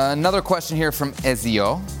 Another question here from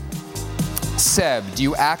Ezio. Seb, do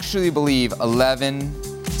you actually believe 11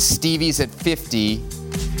 Stevies at 50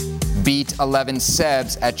 beat 11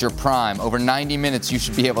 Sebs at your prime? Over 90 minutes, you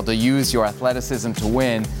should be able to use your athleticism to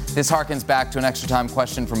win. This harkens back to an extra time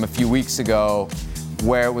question from a few weeks ago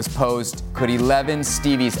where it was posed, could 11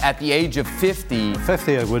 Stevies at the age of 50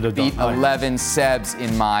 I would have beat done. 11 Sebs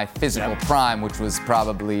in my physical prime, which was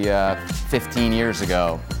probably 15 years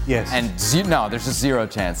ago? Yes. And no, there's a zero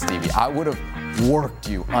chance, Stevie. I would have worked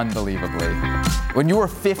you unbelievably. When you were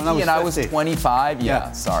 50 and I was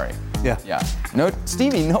 25, sorry. Yeah. No,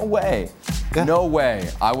 Stevie, no way. Yeah. No way.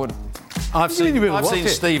 I would... I've seen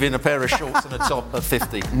Steve in a pair of shorts and a top at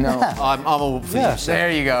 50. No. I'm all for you, Seb. There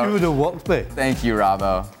you go. You would have walked me. Thank you,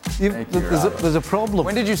 Robbo. There's a problem.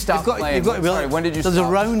 When did you stop playing? When did you There's stop?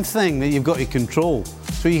 a round thing that you've got to control.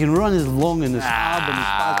 So you can run as long and as hard and as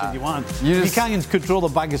fast as you want. You can't control the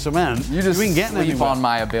bag of cement. You just ain't getting sleep anywhere. on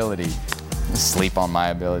my ability. Sleep on my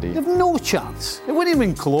ability. You have no chance. It wasn't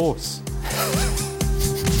even close.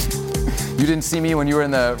 You didn't see me when you were in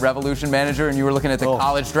the Revolution Manager and you were looking at the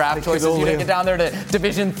college draft choices. You didn't get down there to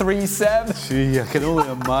Division III, Seb. Gee, I can only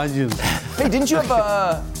imagine. Hey, didn't you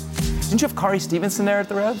have Kari Stevenson there at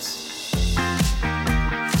the Revs?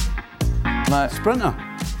 Sprinter.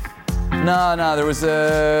 No. There was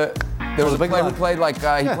a player who played he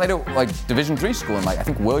played at Division III school in I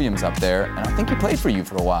think Williams up there, and I think he played for you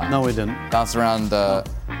for a while. No, he didn't. Bounced around the.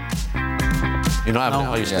 You're not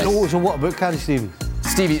having it. So what about Kari Stevens?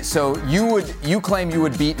 Stevie, so you claim you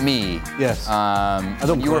would beat me. Yes. I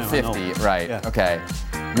don't. You were 50, right? Yeah. Okay.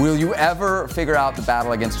 Will you ever figure out the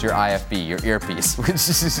battle against your IFB, your earpiece, which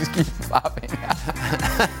just keeps popping?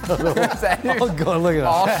 Oh God, look at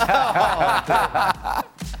that.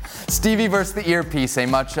 Stevie versus the earpiece, a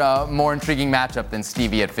much more intriguing matchup than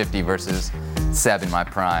Stevie at 50 versus Seb in my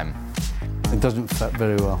prime. It doesn't fit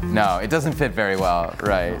very well. No, it doesn't fit very well,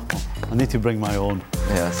 right? I need to bring my own.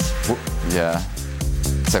 Yes. Yeah.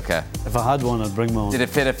 It's okay. If I had one, I'd bring my own. Did it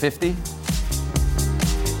fit at 50?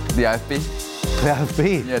 The IFB? The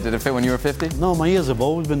IFB? Yeah, did it fit when you were 50? No, my ears have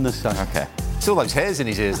always been this size. Okay. It's all those hairs in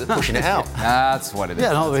his ears that are pushing it out. That's what it is.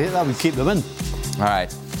 Yeah, no, that would keep them in. All right.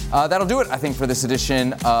 That'll do it, I think, for this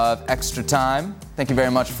edition of Extra Time. Thank you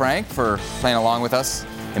very much, Frank, for playing along with us,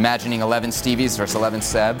 imagining 11 Stevies versus 11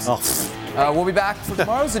 Sebs. Oh. We'll be back for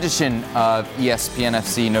tomorrow's edition of ESPN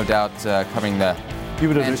FC, no doubt covering the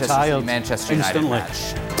Manchester United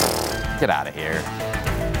match. Get out of here.